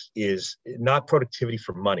is not productivity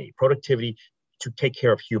for money, productivity to take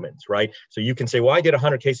care of humans, right? So you can say, well, I did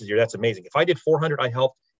 100 cases a year. That's amazing. If I did 400, I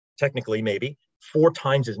helped technically maybe 4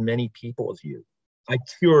 times as many people as you. I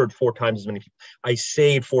cured 4 times as many people. I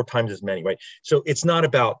saved 4 times as many, right? So it's not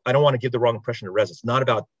about, I don't want to give the wrong impression to residents. It's not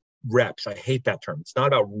about reps. I hate that term. It's not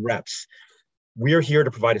about reps. We're here to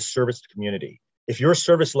provide a service to the community. If your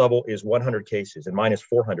service level is 100 cases and mine is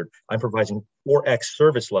 400, I'm providing 4x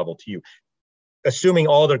service level to you, assuming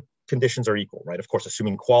all the conditions are equal, right? Of course,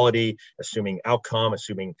 assuming quality, assuming outcome,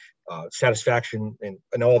 assuming satisfaction,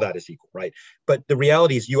 and all that is equal, right? But the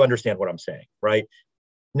reality is you understand what I'm saying, right?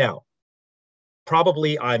 Now,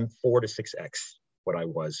 probably I'm 4 to 6x what I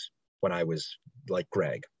was when I was like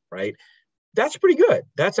Greg, right? That's pretty good.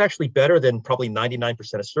 That's actually better than probably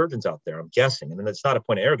 99% of surgeons out there, I'm guessing. And it's not a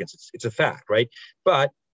point of arrogance, it's a fact, right?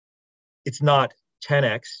 But it's not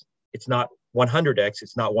 10x, it's not 100x,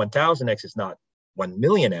 it's not 1000x, it's not 1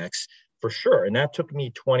 millionx for sure. And that took me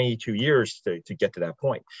 22 years to get to that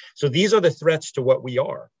point. So these are the threats to what we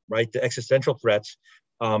are, right? The existential threats.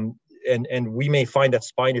 And we may find that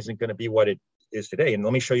spine isn't going to be what it is today. And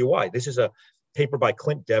let me show you why. This is a paper by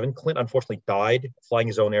Clint Devon. Clint unfortunately died flying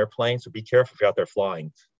his own airplane. So be careful if you're out there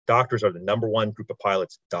flying. Doctors are the #1 group of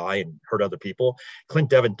pilots to die and hurt other people. Clint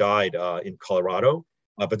Devon died in Colorado.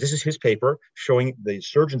 But this is his paper showing the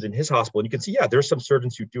surgeons in his hospital. And you can see, yeah, there's some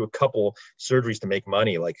surgeons who do a couple surgeries to make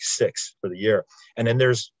money, like 6 for the year. And then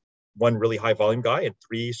there's 1 really high volume guy and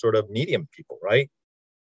 3 sort of medium people, right?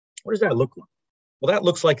 What does that look like? Well, that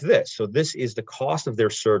looks like this. So this is the cost of their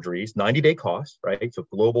surgeries, 90-day cost, right? So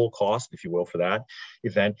global cost, if you will, for that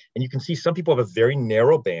event. And you can see some people have a very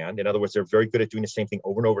narrow band. In other words, they're very good at doing the same thing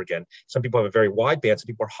over and over again. Some people have a very wide band. Some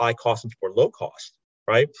people are high cost, some people are low cost,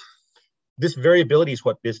 right? This variability is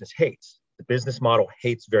what business hates. The business model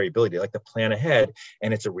hates variability. They like to plan ahead,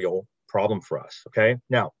 and it's a real problem for us, okay?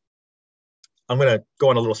 Now, I'm going to go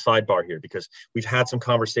on a little sidebar here because we've had some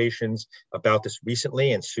conversations about this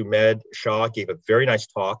recently, and Sumed Shah gave a very nice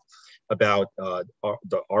talk about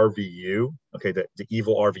the RVU, okay, the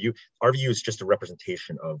evil RVU. RVU is just a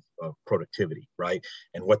representation of productivity, right?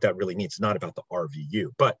 And what that really means. It's not about the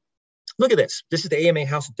RVU. But look at this. This is the AMA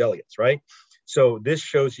House of Delegates, right? So this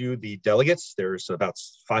shows you the delegates. There's about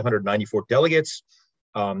 594 delegates.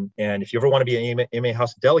 And if you ever want to be an AMA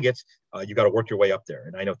House of Delegates, you got to work your way up there.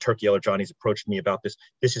 And I know Turkey Johnny's approached me about this.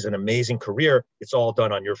 This is an amazing career. It's all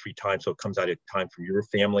done on your free time. So it comes out of time for your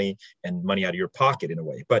family and money out of your pocket in a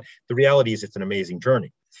way. But the reality is it's an amazing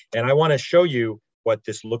journey. And I want to show you what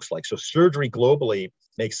this looks like. So surgery globally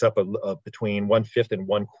makes up between 1/5 and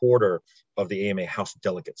 1/4 of the AMA House of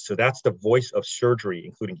Delegates. So that's the voice of surgery,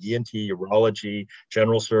 including ENT, urology,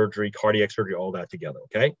 general surgery, cardiac surgery, all that together,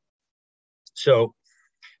 okay? So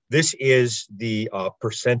this is the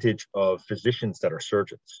percentage of physicians that are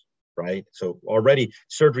surgeons, right? So already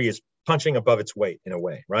surgery is punching above its weight in a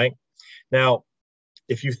way, right? Now,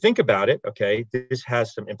 if you think about it, okay, this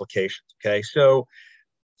has some implications, okay? So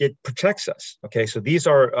it protects us, okay? So these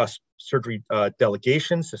are surgery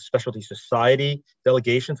delegations, the specialty society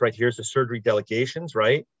delegations, right? Here's the surgery delegations,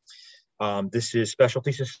 right? This is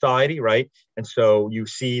specialty society, right? And so you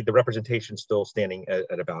see the representation still standing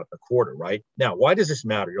at about 1/4, right? Now, why does this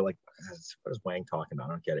matter? You're like, what is Wang talking about?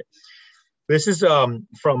 I don't get it. This is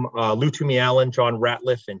from Lou Toomey Allen, John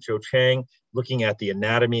Ratliff, and Joe Chang, looking at the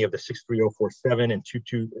anatomy of the 63047 and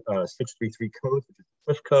 22633 codes, which is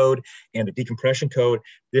the push code and the decompression code.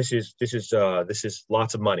 This is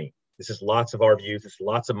lots of money. This is lots of RVUs. This is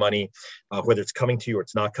lots of money, whether it's coming to you or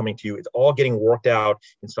it's not coming to you. It's all getting worked out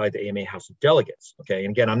inside the AMA House of Delegates. Okay,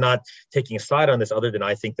 and again, I'm not taking a side on this other than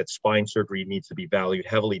I think that spine surgery needs to be valued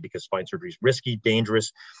heavily because spine surgery is risky,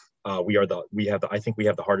 dangerous. I think we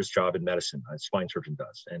have the hardest job in medicine. A spine surgeon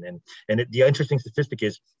does. The interesting statistic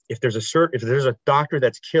is if there's a doctor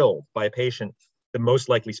that's killed by a patient, the most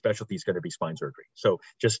likely specialty is going to be spine surgery. So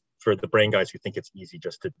just for the brain guys who think it's easy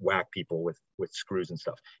just to whack people with screws and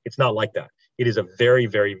stuff, it's not like that. It is a very,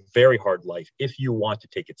 very, very hard life if you want to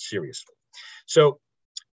take it seriously. So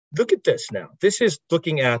look at this now. This is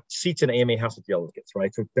looking at seats in AMA House of Delegates,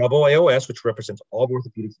 right? So double AOS, which represents all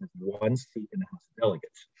orthopedics, has 1 seat in the House of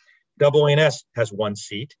Delegates. Double ANS has 1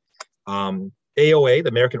 seat. AOA, the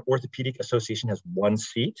American Orthopedic Association, has 1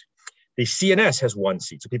 seat. The CNS has 1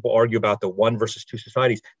 seat. So people argue about the 1 versus 2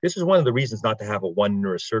 societies. This is one of the reasons not to have a 1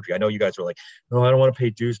 neurosurgery. I know you guys are like, no, I don't want to pay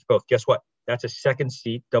dues to both. Guess what? That's a 2nd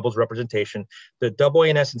seat, doubles representation. The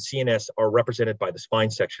AANS and CNS are represented by the spine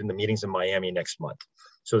section. The meeting's in Miami next month.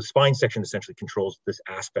 So the spine section essentially controls this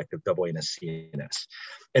aspect of AANS, CNS.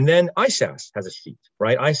 And then ISASS has a seat,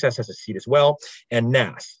 right? ISASS has a seat as well, and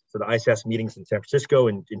NASS. So the ISASS meetings in San Francisco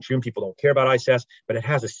in June, people don't care about ISASS, but it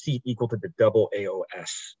has a seat equal to the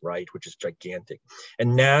AAOS, right? Which is gigantic.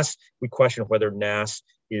 And NASS, we question whether NASS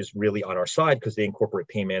is really on our side because they incorporate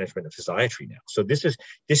pain management and physiatry now. So this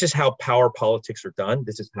is how power politics are done.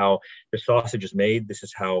 This is how the sausage is made. This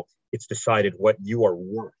is how it's decided what you are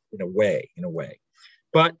worth in a way.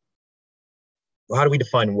 But how do we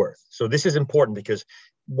define worth? So this is important because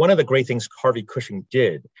one of the great things Harvey Cushing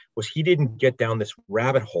did was he didn't get down this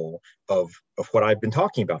rabbit hole of what I've been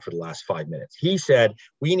talking about for the last 5 minutes. He said,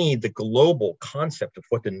 we need the global concept of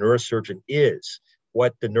what the neurosurgeon is,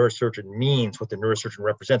 what the neurosurgeon means, what the neurosurgeon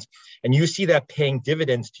represents. And you see that paying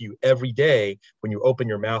dividends to you every day when you open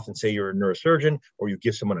your mouth and say you're a neurosurgeon, or you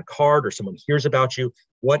give someone a card, or someone hears about you.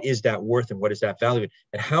 What is that worth and what is that value?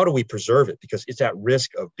 And how do we preserve it? Because it's at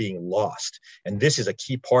risk of being lost. And this is a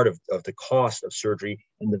key part of the cost of surgery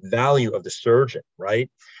and the value of the surgeon, right?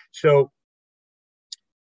 So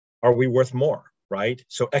are we worth more, right?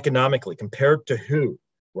 So economically, compared to who,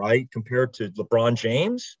 right? Compared to LeBron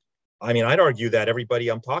James? I mean, I'd argue that everybody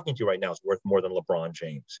I'm talking to right now is worth more than LeBron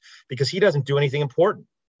James because he doesn't do anything important,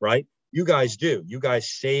 right? You guys do. You guys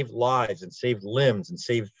save lives and save limbs and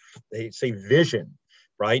save vision,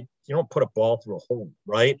 right? You don't put a ball through a hole,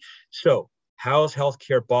 right? So how is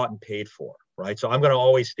healthcare bought and paid for, right? So I'm going to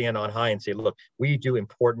always stand on high and say, look, we do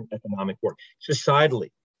important economic work. Societally,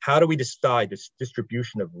 how do we decide this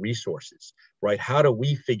distribution of resources, right? How do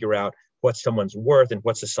we figure out what someone's worth and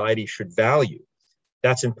what society should value?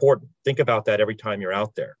 That's important. Think about that every time you're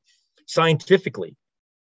out there. Scientifically,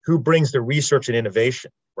 who brings the research and innovation,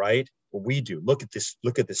 right? Well, we do. Look at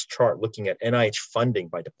this chart, looking at NIH funding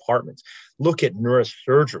by departments. Look at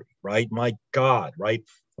neurosurgery, right? My God, right?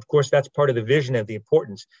 Of course, that's part of the vision of the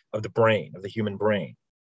importance of the brain, of the human brain.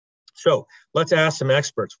 So let's ask some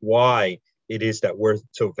experts why it is that we're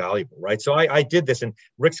so valuable, right? So I did this, and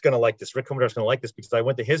Rick's going to like this. Rick Comer's going to like this because I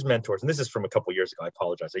went to his mentors, and this is from a couple years ago. I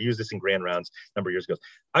apologize. I used this in Grand Rounds a number of years ago.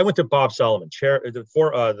 I went to Bob Solomon,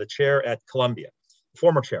 the chair at Columbia,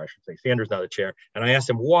 former chair, I should say. Sanders now the chair, and I asked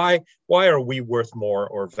him why are we worth more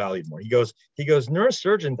or valued more? He goes,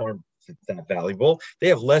 neurosurgeons aren't that valuable. They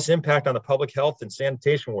have less impact on the public health than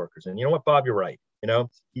sanitation workers. And you know what, Bob, you're right. You know,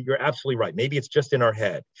 you're absolutely right. Maybe it's just in our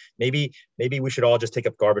head. Maybe we should all just take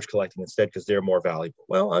up garbage collecting instead because they're more valuable.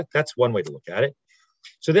 Well, that's one way to look at it.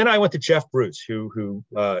 So then I went to Jeff Bruce, who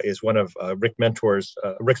is one of Rick's mentors,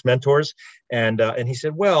 and he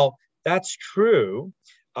said, well, that's true.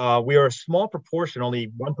 We are a small proportion,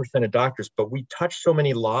 only 1% of doctors, but we touch so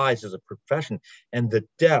many lives as a profession, and the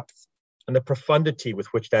depth and the profundity with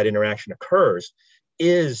which that interaction occurs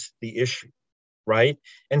is the issue, right?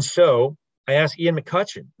 And so I asked Ian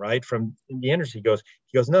McCutcheon, right, from the industry. He goes,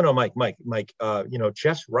 no, Mike,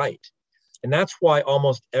 Jeff's right. And that's why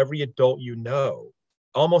almost every adult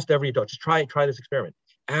just try this experiment.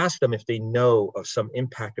 Ask them if they know of some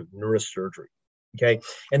impact of neurosurgery, okay?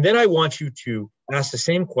 And then I want you to ask the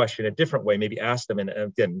same question a different way, maybe ask them, and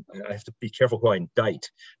again, I have to be careful who I indict,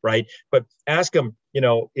 right? But ask them,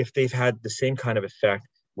 if they've had the same kind of effect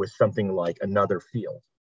with something like another field.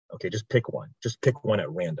 Okay, just pick one at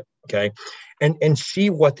random, okay? And see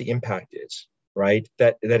what the impact is, right?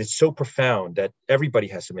 That it's so profound that everybody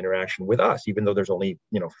has some interaction with us, even though there's only,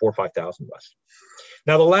 4,000 or 5,000 of us.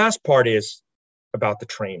 Now, the last part is about the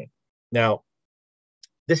training. Now,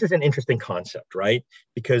 this is an interesting concept, right?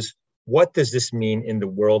 Because what does this mean in the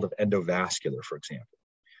world of endovascular, for example?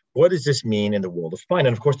 What does this mean in the world of spine?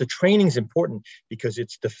 And of course, the training is important because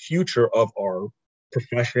it's the future of our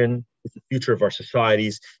profession, it's the future of our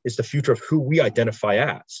societies, it's the future of who we identify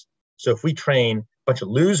as. So if we train a bunch of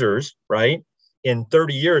losers, right, in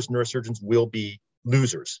 30 years, neurosurgeons will be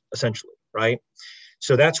losers, essentially, right?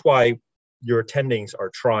 So that's why your attendings are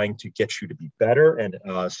trying to get you to be better. And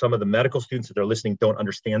some of the medical students that are listening don't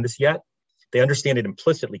understand this yet. They understand it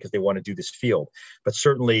implicitly because they want to do this field. But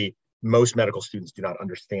certainly most medical students do not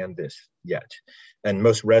understand this yet. And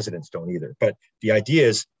most residents don't either. But the idea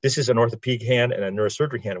is this is an orthopedic hand and a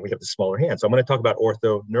neurosurgery hand, and we have the smaller hand. So I'm going to talk about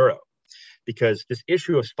ortho neuro because this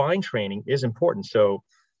issue of spine training is important. So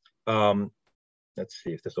let's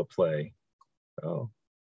see if this will play. Oh,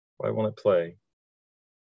 why won't it play?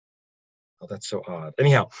 Oh, that's so odd.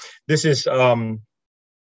 Anyhow, this is,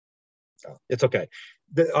 it's okay.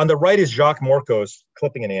 on the right is Jacques Morcos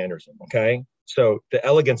clipping an Anderson, okay? So the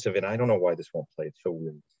elegance of it, I don't know why this won't play, it's so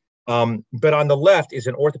weird. But on the left is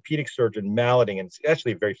an orthopedic surgeon malleting, and it's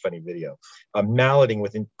actually a very funny video, malleting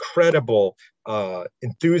with incredible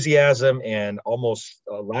enthusiasm and almost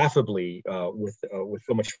laughably with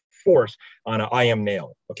so much force on an IM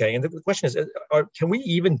nail, okay? And the question is, can we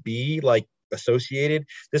even be like associated?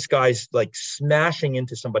 This guy's like smashing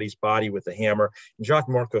into somebody's body with a hammer, and Jacques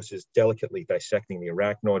Morcos is delicately dissecting the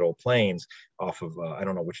arachnoidal planes off of I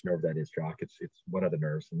don't know which nerve that is, Jacques. It's one of the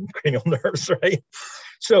nerves, and cranial nerves, right?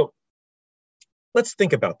 So let's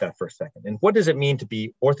think about that for a second. And what does it mean to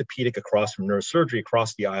be orthopedic across from neurosurgery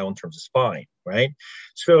across the aisle in terms of spine, right?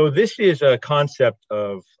 So this is a concept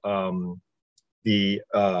of the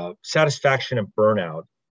satisfaction and burnout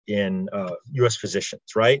in US physicians,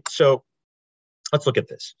 right? So let's look at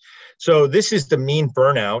this. So this is the mean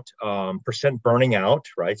burnout, percent burning out,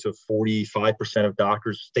 right? So 45% of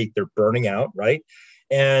doctors state they're burning out, right?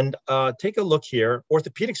 And take a look here,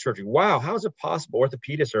 orthopedic surgery. Wow, how is it possible?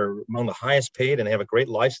 Orthopedists are among the highest paid and they have a great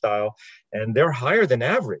lifestyle and they're higher than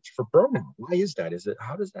average for burnout. Why is that?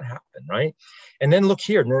 How does that happen, right? And then look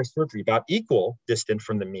here, neurosurgery, about equal distant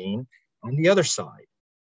from the mean on the other side.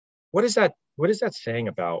 What is that saying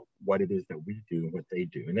about what it is that we do and what they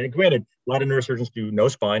do? And then granted, a lot of neurosurgeons do no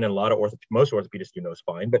spine and most orthopedists do no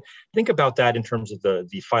spine, but think about that in terms of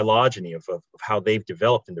the phylogeny of how they've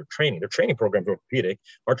developed in their training. Their training program's orthopedic,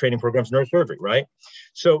 our training program's neurosurgery, right?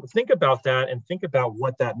 So think about that and think about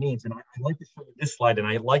what that means. And I like to show you this slide, and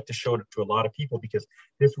I like to show it to a lot of people because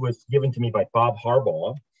this was given to me by Bob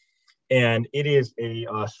Harbaugh. And it is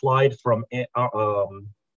a slide from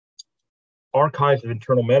Archives of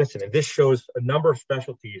Internal Medicine. And this shows a number of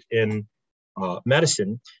specialties in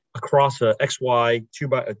medicine across a XY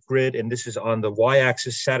grid. And this is on the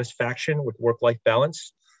Y-axis, satisfaction with work-life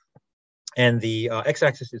balance. And the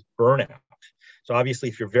X-axis is burnout. So obviously,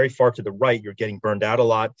 if you're very far to the right, you're getting burned out a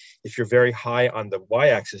lot. If you're very high on the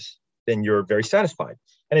Y-axis, then you're very satisfied.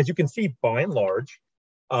 And as you can see, by and large,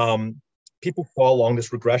 people fall along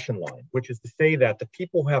this regression line, which is to say that the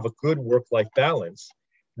people who have a good work-life balance,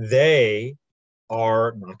 they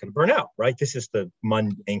are not going to burn out, right? This is the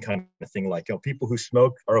mundane kind of thing, like, people who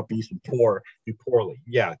smoke are obese and poor do poorly.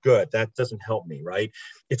 Yeah, good. That doesn't help me, right?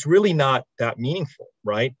 It's really not that meaningful,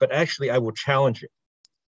 right? But actually, I will challenge it.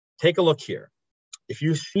 Take a look here. If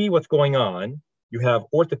you see what's going on, you have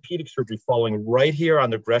orthopedic surgery following right here on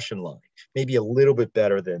the regression line, maybe a little bit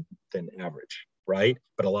better than average, right?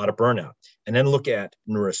 But a lot of burnout. And then look at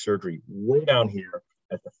neurosurgery way down here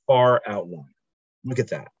at the far outline. Look at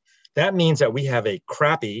that. That means that we have a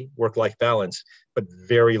crappy work-life balance, but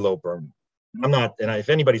very low burnout. And if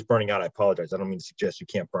anybody's burning out, I apologize. I don't mean to suggest you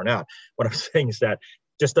can't burn out. What I'm saying is that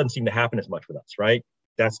just doesn't seem to happen as much with us, right?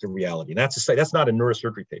 That's the reality. And that's not a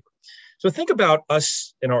neurosurgery paper. So think about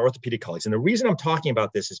us and our orthopedic colleagues. And the reason I'm talking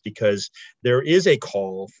about this is because there is a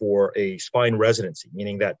call for a spine residency,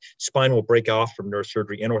 meaning that spine will break off from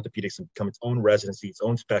neurosurgery and orthopedics and become its own residency, its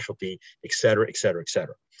own specialty, et cetera, et cetera, et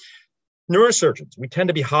cetera. Neurosurgeons, we tend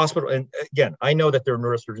to be hospital. And again, I know that there are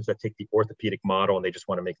neurosurgeons that take the orthopedic model and they just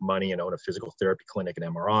want to make money and own a physical therapy clinic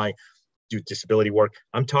and MRI, do disability work.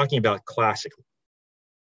 I'm talking about classically.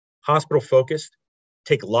 Hospital focused,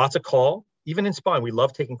 take lots of call. Even in spine, we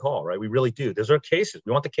love taking call, right? We really do. Those are cases.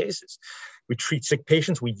 We want the cases. We treat sick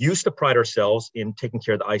patients. We used to pride ourselves in taking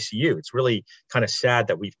care of the ICU. It's really kind of sad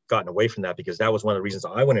that we've gotten away from that because that was one of the reasons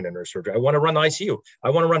I went into neurosurgery. I want to run the ICU. I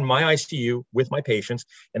want to run my ICU with my patients.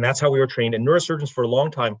 And that's how we were trained. And neurosurgeons for a long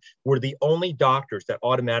time were the only doctors that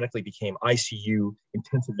automatically became ICU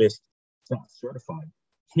intensivist certified,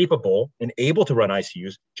 capable and able to run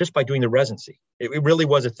ICUs just by doing the residency. It really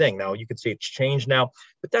was a thing. Now, you could say it's changed now,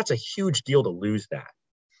 but that's a huge deal to lose that.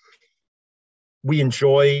 We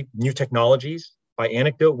enjoy new technologies. By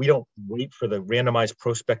anecdote, we don't wait for the randomized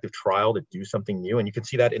prospective trial to do something new. And you can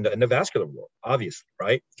see that in the vascular world, obviously,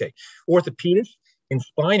 right? Okay. Orthopedics, in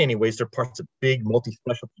spine anyways, they're parts of big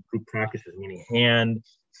multi-specialty group practices, meaning hand,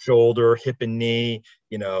 shoulder, hip and knee,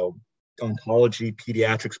 oncology,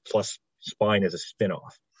 pediatrics, plus spine as a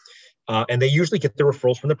spinoff. And they usually get the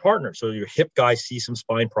referrals from their partner. So your hip guy sees some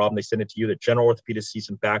spine problem, they send it to you. The general orthopedist sees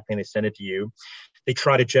some back pain, they send it to you. They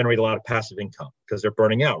try to generate a lot of passive income because they're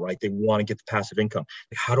burning out, right? They want to get the passive income.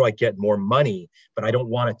 Like, how do I get more money? But I don't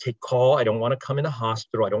want to take call. I don't want to come in the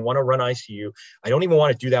hospital. I don't want to run ICU. I don't even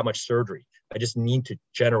want to do that much surgery. I just need to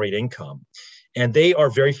generate income. And they are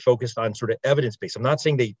very focused on sort of evidence-based. I'm not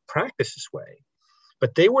saying they practice this way,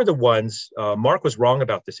 but they were the ones, Mark was wrong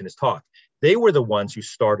about this in his talk. They were the ones who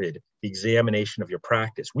started the examination of your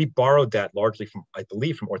practice. We borrowed that largely from, I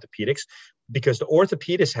believe, from orthopedics, because the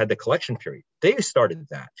orthopedists had the collection period. They started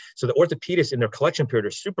that. So the orthopedists in their collection period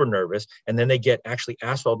are super nervous, and then they get actually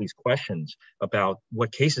asked all these questions about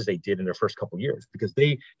what cases they did in their first couple of years, because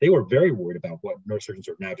they were very worried about what neurosurgeons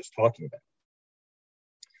are now just talking about.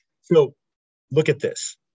 So look at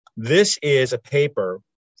this. This is a paper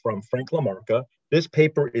from Frank Lamarca. This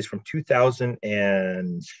paper is from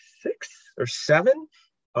 2006 or 7.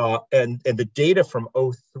 And the data from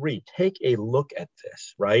 03, take a look at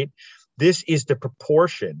this, right? This is the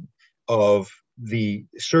proportion of the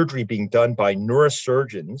surgery being done by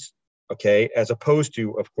neurosurgeons, okay, as opposed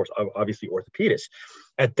to, of course, obviously orthopedists.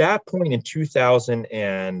 At that point in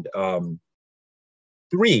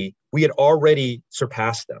 2003, we had already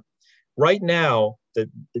surpassed them. Right now,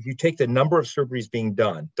 if you take the number of surgeries being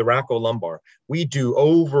done, thoracolumbar, we do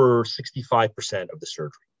over 65% of the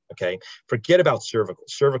surgery. Okay, forget about cervical.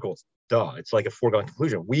 Cervical, duh, it's like a foregone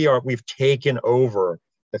conclusion. We've taken over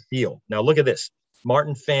the field. Now look at this.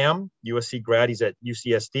 Martin Pham, USC grad, he's at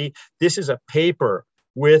UCSD. This is a paper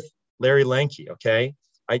with Larry Lenke. Okay,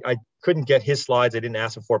 I couldn't get his slides. I didn't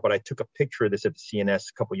ask him for it, but I took a picture of this at the CNS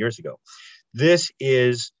a couple of years ago. This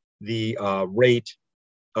is the rate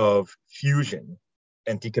of fusion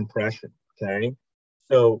and decompression. Okay,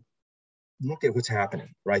 so look at what's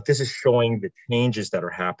happening, right? This is showing the changes that are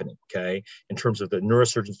happening, okay, in terms of the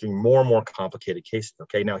neurosurgeons doing more and more complicated cases,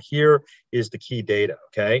 okay? Now, here is the key data,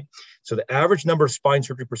 okay? So the average number of spine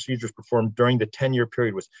surgery procedures performed during the 10-year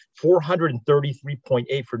period was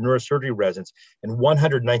 433.8 for neurosurgery residents and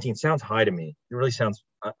 119. Sounds high to me. It really sounds,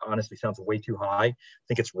 honestly, sounds way too high. I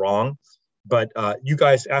think it's wrong. But you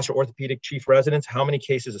guys asked your orthopedic chief residents, how many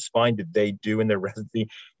cases of spine did they do in their residency?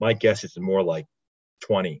 My guess is more like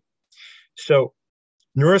 20. So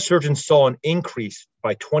neurosurgeons saw an increase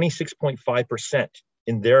by 26.5%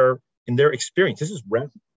 in their experience. This is from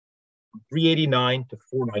 389 to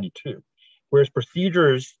 492, whereas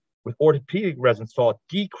procedures with orthopedic residents saw a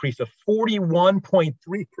decrease of 41.3%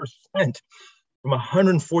 from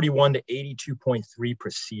 141 to 82.3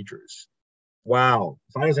 procedures. Wow.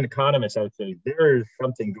 If I was an economist, I would say there is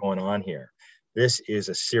something going on here. This is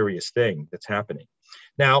a serious thing that's happening.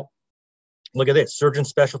 Now, look at this, surgeon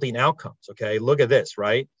specialty and outcomes, okay? Look at this,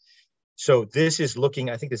 right? So this is looking,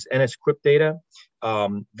 I think this is NSQIP data.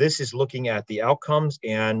 This is looking at the outcomes,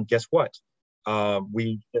 and guess what?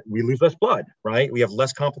 We lose less blood, right? We have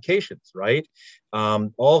less complications, right?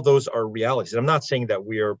 All of those are realities. And I'm not saying that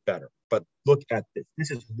we are better, but look at this.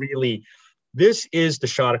 This is the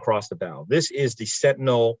shot across the bow. This is the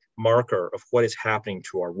sentinel marker of what is happening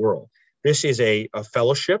to our world. This is a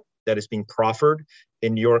fellowship that is being proffered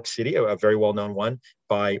in New York City, a very well-known one,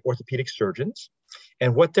 by orthopedic surgeons.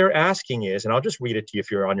 And what they're asking is, and I'll just read it to you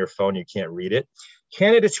if you're on your phone, you can't read it.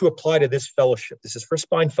 Candidates who apply to this fellowship, this is for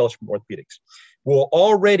spine fellowship in orthopedics, will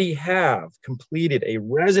already have completed a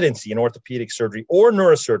residency in orthopedic surgery or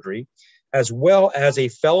neurosurgery, as well as a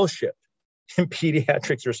fellowship in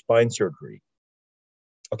pediatrics or spine surgery.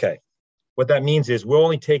 Okay, what that means is we'll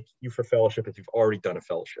only take you for fellowship if you've already done a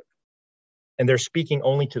fellowship. And they're speaking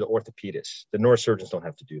only to the orthopedists. The neurosurgeons don't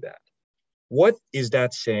have to do that. What is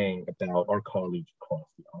that saying about our colleagues across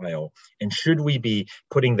the aisle? And should we be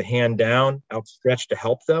putting the hand down, outstretched to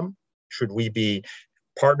help them? Should we be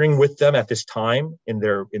partnering with them at this time in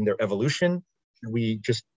their evolution? Should we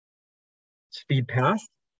just speed past?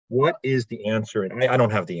 What is the answer? And I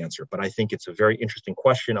don't have the answer, but I think it's a very interesting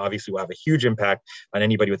question. Obviously, will have a huge impact on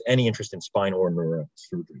anybody with any interest in spine or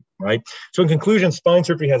neurosurgery, right? So in conclusion, spine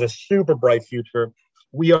surgery has a super bright future.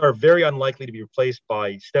 We are very unlikely to be replaced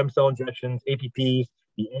by stem cell injections, APPs,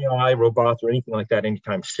 the AI, robots, or anything like that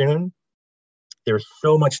anytime soon. There's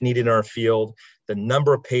so much needed in our field, the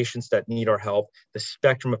number of patients that need our help, the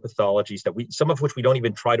spectrum of pathologies that some of which we don't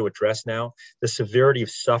even try to address now, the severity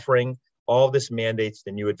of suffering. All of this mandates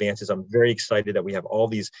the new advances. I'm very excited that we have all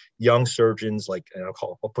these young surgeons, like, and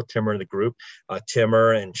I'll put Timur in the group,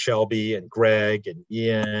 Timur and Shelby and Greg and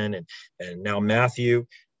Ian and now Matthew.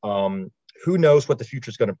 Who knows what the future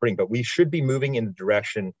is going to bring, but we should be moving in the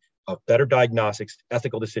direction of better diagnostics,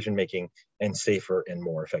 ethical decision-making, and safer and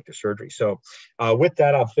more effective surgery. So with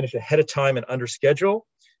that, I'll finish ahead of time and under schedule.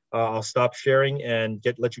 I'll stop sharing and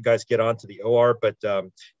let you guys get on to the OR. But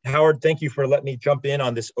Howard, thank you for letting me jump in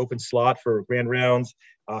on this open slot for grand rounds.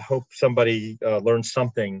 I hope somebody learned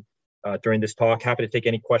something during this talk. Happy to take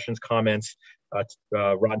any questions, comments,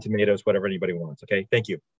 Rotten Tomatoes, whatever anybody wants. Okay, thank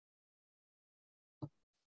you.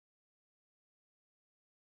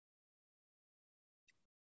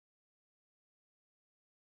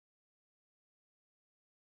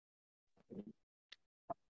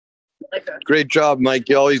 Great job, Mike.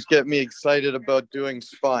 You always get me excited about doing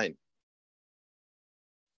spine.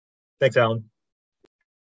 Thanks, Alan.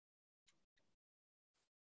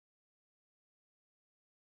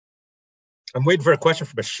 I'm waiting for a question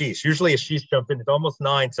from Ashish. Usually Ashish jumps in. It's almost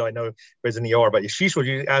 9, so I know he's in the OR. But Ashish, would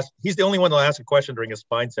you ask? He's the only one that'll ask a question during a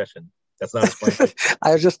spine session. That's not a spine session.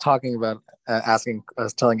 I was just talking about asking. I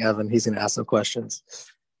was telling Evan he's going to ask some questions.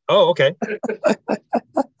 Oh, okay.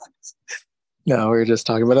 No, we were just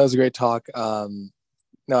talking, but that was a great talk.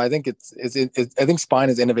 No, I think I think spine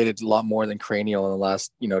has innovated a lot more than cranial in the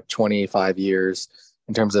last 25 years.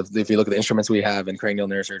 In terms of if you look at the instruments we have in cranial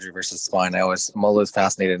neurosurgery versus spine, I'm always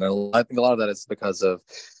fascinated, and I think a lot of that is because of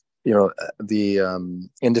the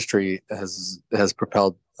industry has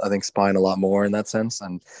propelled, I think, spine a lot more in that sense.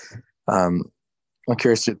 And I'm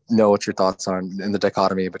curious to know what your thoughts are in the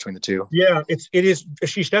dichotomy between the two. Yeah, it is,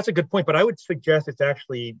 Ashish. That's a good point, but I would suggest it's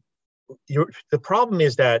actually the problem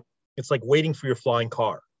is that it's like waiting for your flying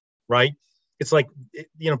car, right? It's like,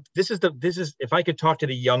 this is, if I could talk to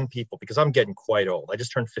the young people, because I'm getting quite old, I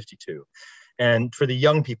just turned 52. And for the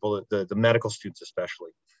young people, the medical students,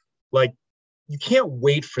 especially, like, you can't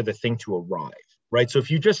wait for the thing to arrive, right? So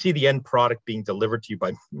if you just see the end product being delivered to you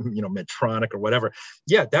by, Medtronic or whatever,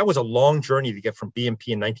 yeah, that was a long journey to get from BMP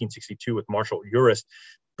in 1962 with Marshall Urist,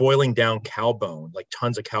 boiling down cow bone, like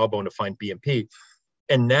tons of cow bone to find BMP.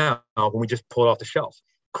 And now when we just pull it off the shelf,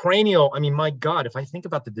 cranial, I mean, my God, if I think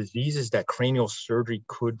about the diseases that cranial surgery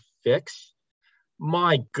could fix,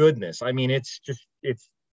 my goodness, I mean, it's just,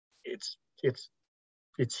 it's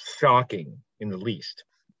shocking in the least.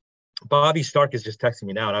 Bobby Stark is just texting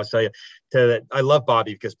me now, and I'll tell you that I love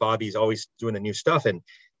Bobby because Bobby's always doing the new stuff. And,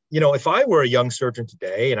 if I were a young surgeon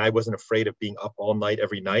today and I wasn't afraid of being up all night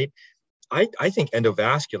every night, I think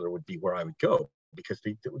endovascular would be where I would go, because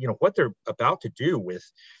what they're about to do with,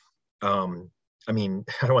 I mean,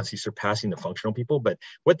 I don't want to see surpassing the functional people, but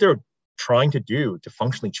what they're trying to do to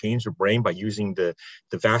functionally change the brain by using the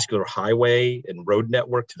vascular highway and road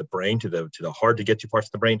network to the brain, to the hard to get to parts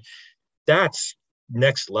of the brain, that's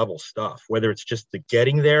next level stuff. Whether it's just the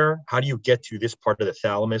getting there, how do you get to this part of the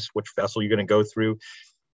thalamus, which vessel you're going to go through?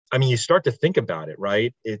 I mean, you start to think about it,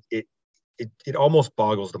 right? It almost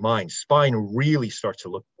boggles the mind. Spine really starts to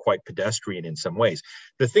look quite pedestrian in some ways.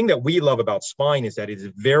 The thing that we love about spine is that it is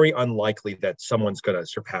very unlikely that someone's going to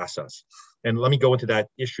surpass us. And let me go into that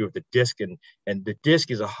issue of the disc. And the disc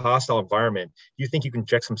is a hostile environment. You think you can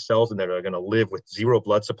inject some cells in there that are going to live with zero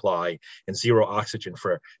blood supply and zero oxygen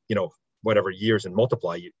for, whatever years and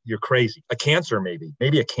multiply, you're crazy. A cancer, maybe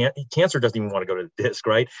a cancer doesn't even want to go to the disc,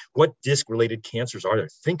 right? What disc related cancers are there?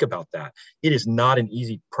 Think about that. It is not an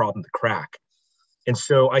easy problem to crack. And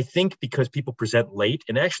so I think because people present late,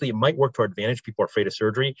 and actually it might work to our advantage, people are afraid of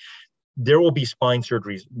surgery, there will be spine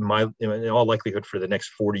surgeries in all likelihood for the next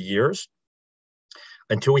 40 years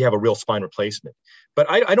until we have a real spine replacement. But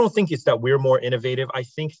I don't think it's that we're more innovative. I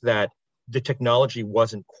think that the technology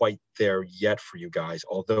wasn't quite there yet for you guys,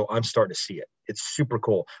 although I'm starting to see it. It's super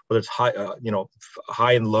cool. Whether it's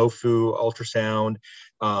high and low Fu ultrasound,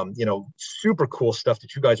 super cool stuff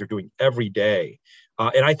that you guys are doing every day.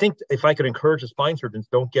 And I think if I could encourage the spine surgeons,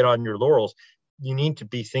 don't get on your laurels. You need to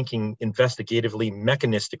be thinking investigatively,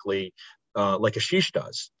 mechanistically, like Ashish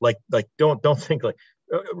does. Like don't think like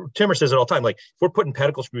Timur says it all the time. Like, if we're putting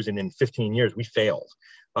pedicle screws in 15 years, we failed.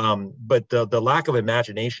 But the lack of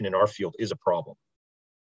imagination in our field is a problem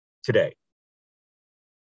today.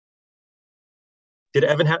 Did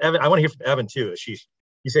Evan have Evan? I want to hear from Evan too.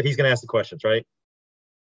 He said he's going to ask the questions, right?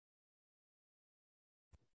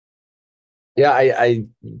 Yeah, I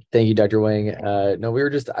thank you, Dr. Wang. No, we were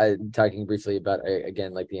just talking briefly about,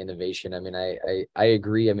 again, like the innovation. I mean, I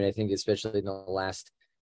agree. I mean, I think especially in the last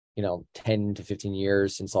 10 to 15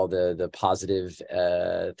 years since all the positive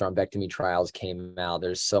thrombectomy trials came out,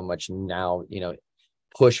 there's so much now,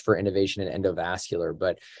 push for innovation in endovascular.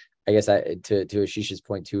 But I guess to Ashish's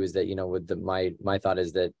point too, is that, with my thought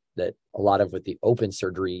is that a lot of with the open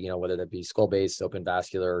surgery, whether that be skull-based, open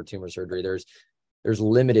vascular, or tumor surgery, there's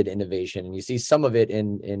limited innovation. And you see some of it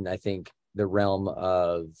in I think the realm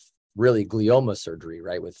of really glioma surgery,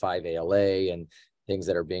 right? With 5-ALA and things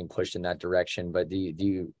that are being pushed in that direction. But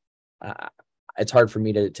it's hard for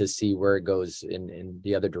me to see where it goes in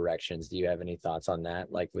the other directions. Do you have any thoughts on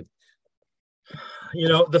that? Like with,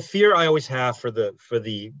 the fear I always have for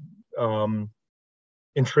the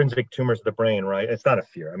intrinsic tumors of the brain, right? It's not a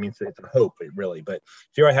fear. I mean, it's a hope, really. But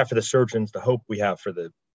fear I have for the surgeons, the hope we have for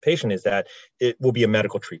the patient is that it will be a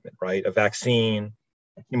medical treatment, right? A vaccine,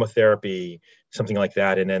 chemotherapy, something like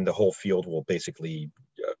that, and then the whole field will basically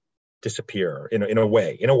disappear in a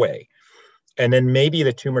way. And then maybe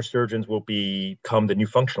the tumor surgeons will become the new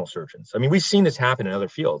functional surgeons. I mean, we've seen this happen in other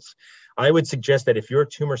fields. I would suggest that if you're a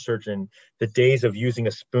tumor surgeon, the days of using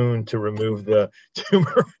a spoon to remove the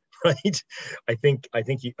tumor, right? I think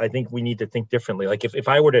we need to think differently. Like if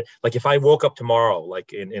I were to, like if I woke up tomorrow,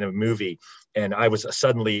 like in a movie, and I was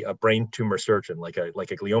suddenly a brain tumor surgeon, like a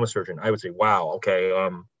glioma surgeon, I would say, wow, okay,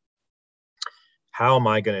 how am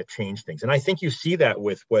I going to change things? And I think you see that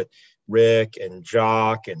with what Rick and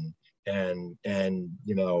Jacques and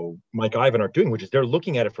you know, Mike Ivan are doing, which is they're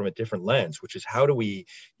looking at it from a different lens, which is how do we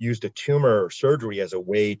use the tumor surgery as a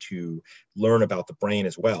way to learn about the brain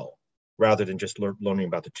as well, rather than just learning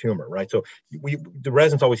about the tumor, right? So the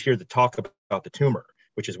residents always hear the talk about the tumor,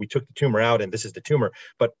 which is we took the tumor out and this is the tumor.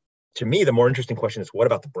 But to me, the more interesting question is, what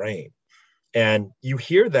about the brain? And you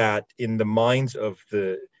hear that in the minds of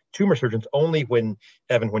the tumor surgeons only when,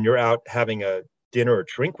 Evan, when you're out having a dinner or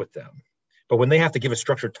drink with them. But when they have to give a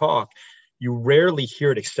structured talk, you rarely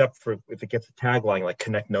hear it except for if it gets a tagline like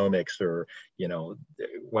connectnomics or, you know,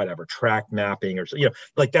 whatever, tract mapping or, you know,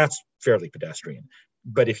 like that's fairly pedestrian.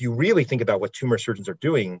 But if you really think about what tumor surgeons are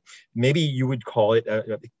doing, maybe you would call it,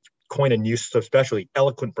 coin a new subspecialty,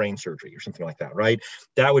 eloquent brain surgery or something like that, right?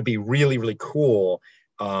 That would be really, really cool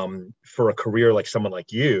for a career like someone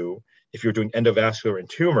like you. If you're doing endovascular and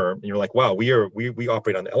tumor, and you're like, wow, we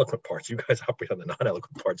operate on the eloquent parts. You guys operate on the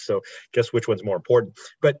non-eloquent parts. So guess which one's more important?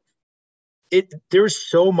 But there's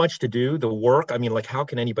so much to do, the work. I mean, like, how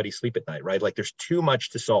can anybody sleep at night, right? Like, there's too much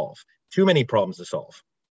to solve, too many problems to solve.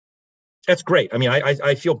 That's great. I mean,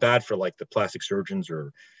 I feel bad for like the plastic surgeons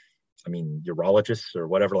or, I mean, urologists or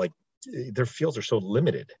whatever, like their fields are so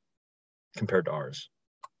limited compared to ours.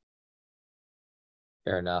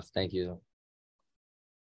 Fair enough. Thank you.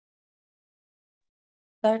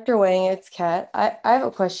 Dr. Wang, it's Kat. I have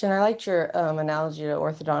a question. I liked your analogy to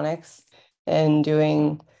orthodontics and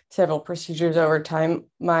doing several procedures over time.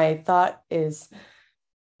 My thought is,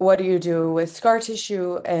 what do you do with scar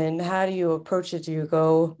tissue and how do you approach it? Do you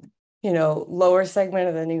go, you know, lower segment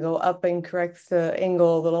and then you go up and correct the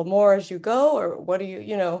angle a little more as you go? Or what do you,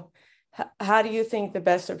 you know, how do you think the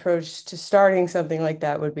best approach to starting something like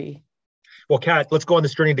that would be? Well, Kat, let's go on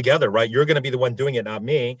this journey together, right? You're going to be the one doing it, not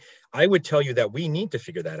me. I would tell you that we need to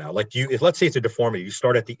figure that out. Like if let's say it's a deformity, you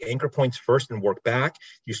start at the anchor points first and work back.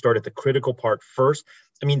 You start at the critical part first.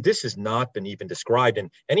 I mean, this has not been even described.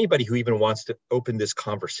 And anybody who even wants to open this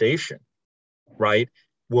conversation, right,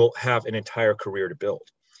 will have an entire career to build.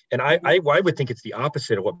 And I would think it's the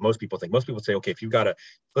opposite of what most people think. Most people say, okay, if you've got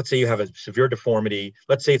let's say you have a severe deformity,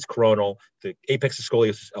 let's say it's coronal, the apex of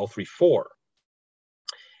scoliosis is L3-4.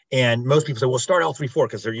 And most people say, well, start L3-4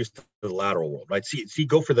 because they're used to the lateral world, right? See,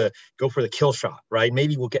 go for the kill shot, right?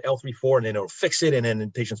 Maybe we'll get L3-4 and then it'll fix it and then the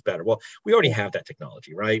patient's better. Well, we already have that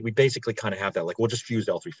technology, right? We basically kind of have that, like we'll just fuse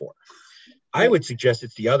L3-4. I would suggest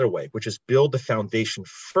it's the other way, which is build the foundation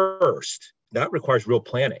first. That requires real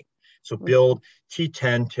planning. So build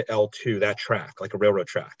T10 to L2, that track, like a railroad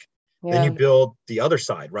track. Yeah. Then you build the other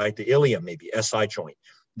side, right? The ilium, maybe SI joint.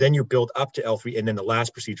 Then you build up to L3, and then the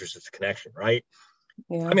last procedure is the connection, right?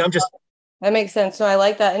 Yeah. I mean, that makes sense. So I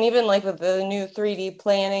like that. And even like with the new 3D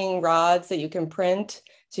planning rods that you can print,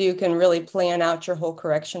 so you can really plan out your whole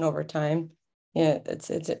correction over time. Yeah, it's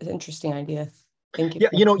an interesting idea. Thank you. Yeah,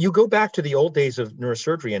 you know, you go back to the old days of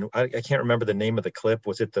neurosurgery, and I can't remember the name of the clip.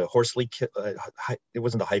 Was it the Horsley? It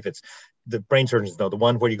wasn't the Heifetz. The brain surgeons know the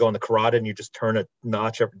one where you go in the carotid and you just turn a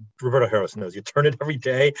notch. Roberto Harris knows you turn it every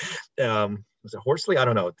day. Was it Horsley? I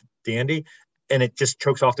don't know. Dandy. And it just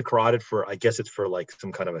chokes off the carotid for, I guess it's for like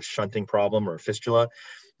some kind of a shunting problem or a fistula.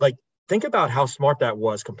 Like, think about how smart that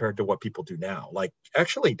was compared to what people do now. Like,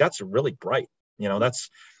 actually, that's really bright. You know, that's,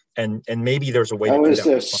 and maybe there's a way that to was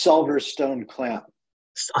do that. A Silverstone clamp.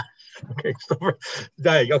 Okay,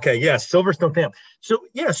 Silverstone clamp. So,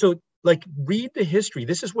 yeah, so like read the history.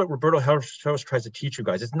 This is what Roberto Harris tries to teach you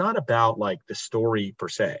guys. It's not about like the story per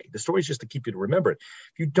se. The story is just to keep you to remember it.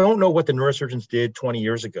 If you don't know what the neurosurgeons did 20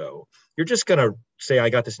 years ago, you're just going to say, I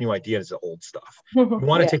got this new idea. It's the old stuff. You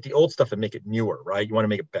want to take the old stuff and make it newer, right? You want to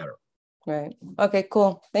make it better. Right. Okay,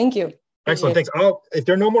 cool. Thank you. Excellent. Thanks. If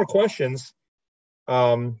there are no more questions,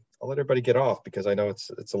 I'll let everybody get off because I know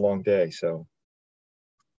it's a long day. So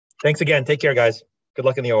thanks again. Take care, guys. Good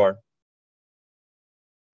luck in the OR.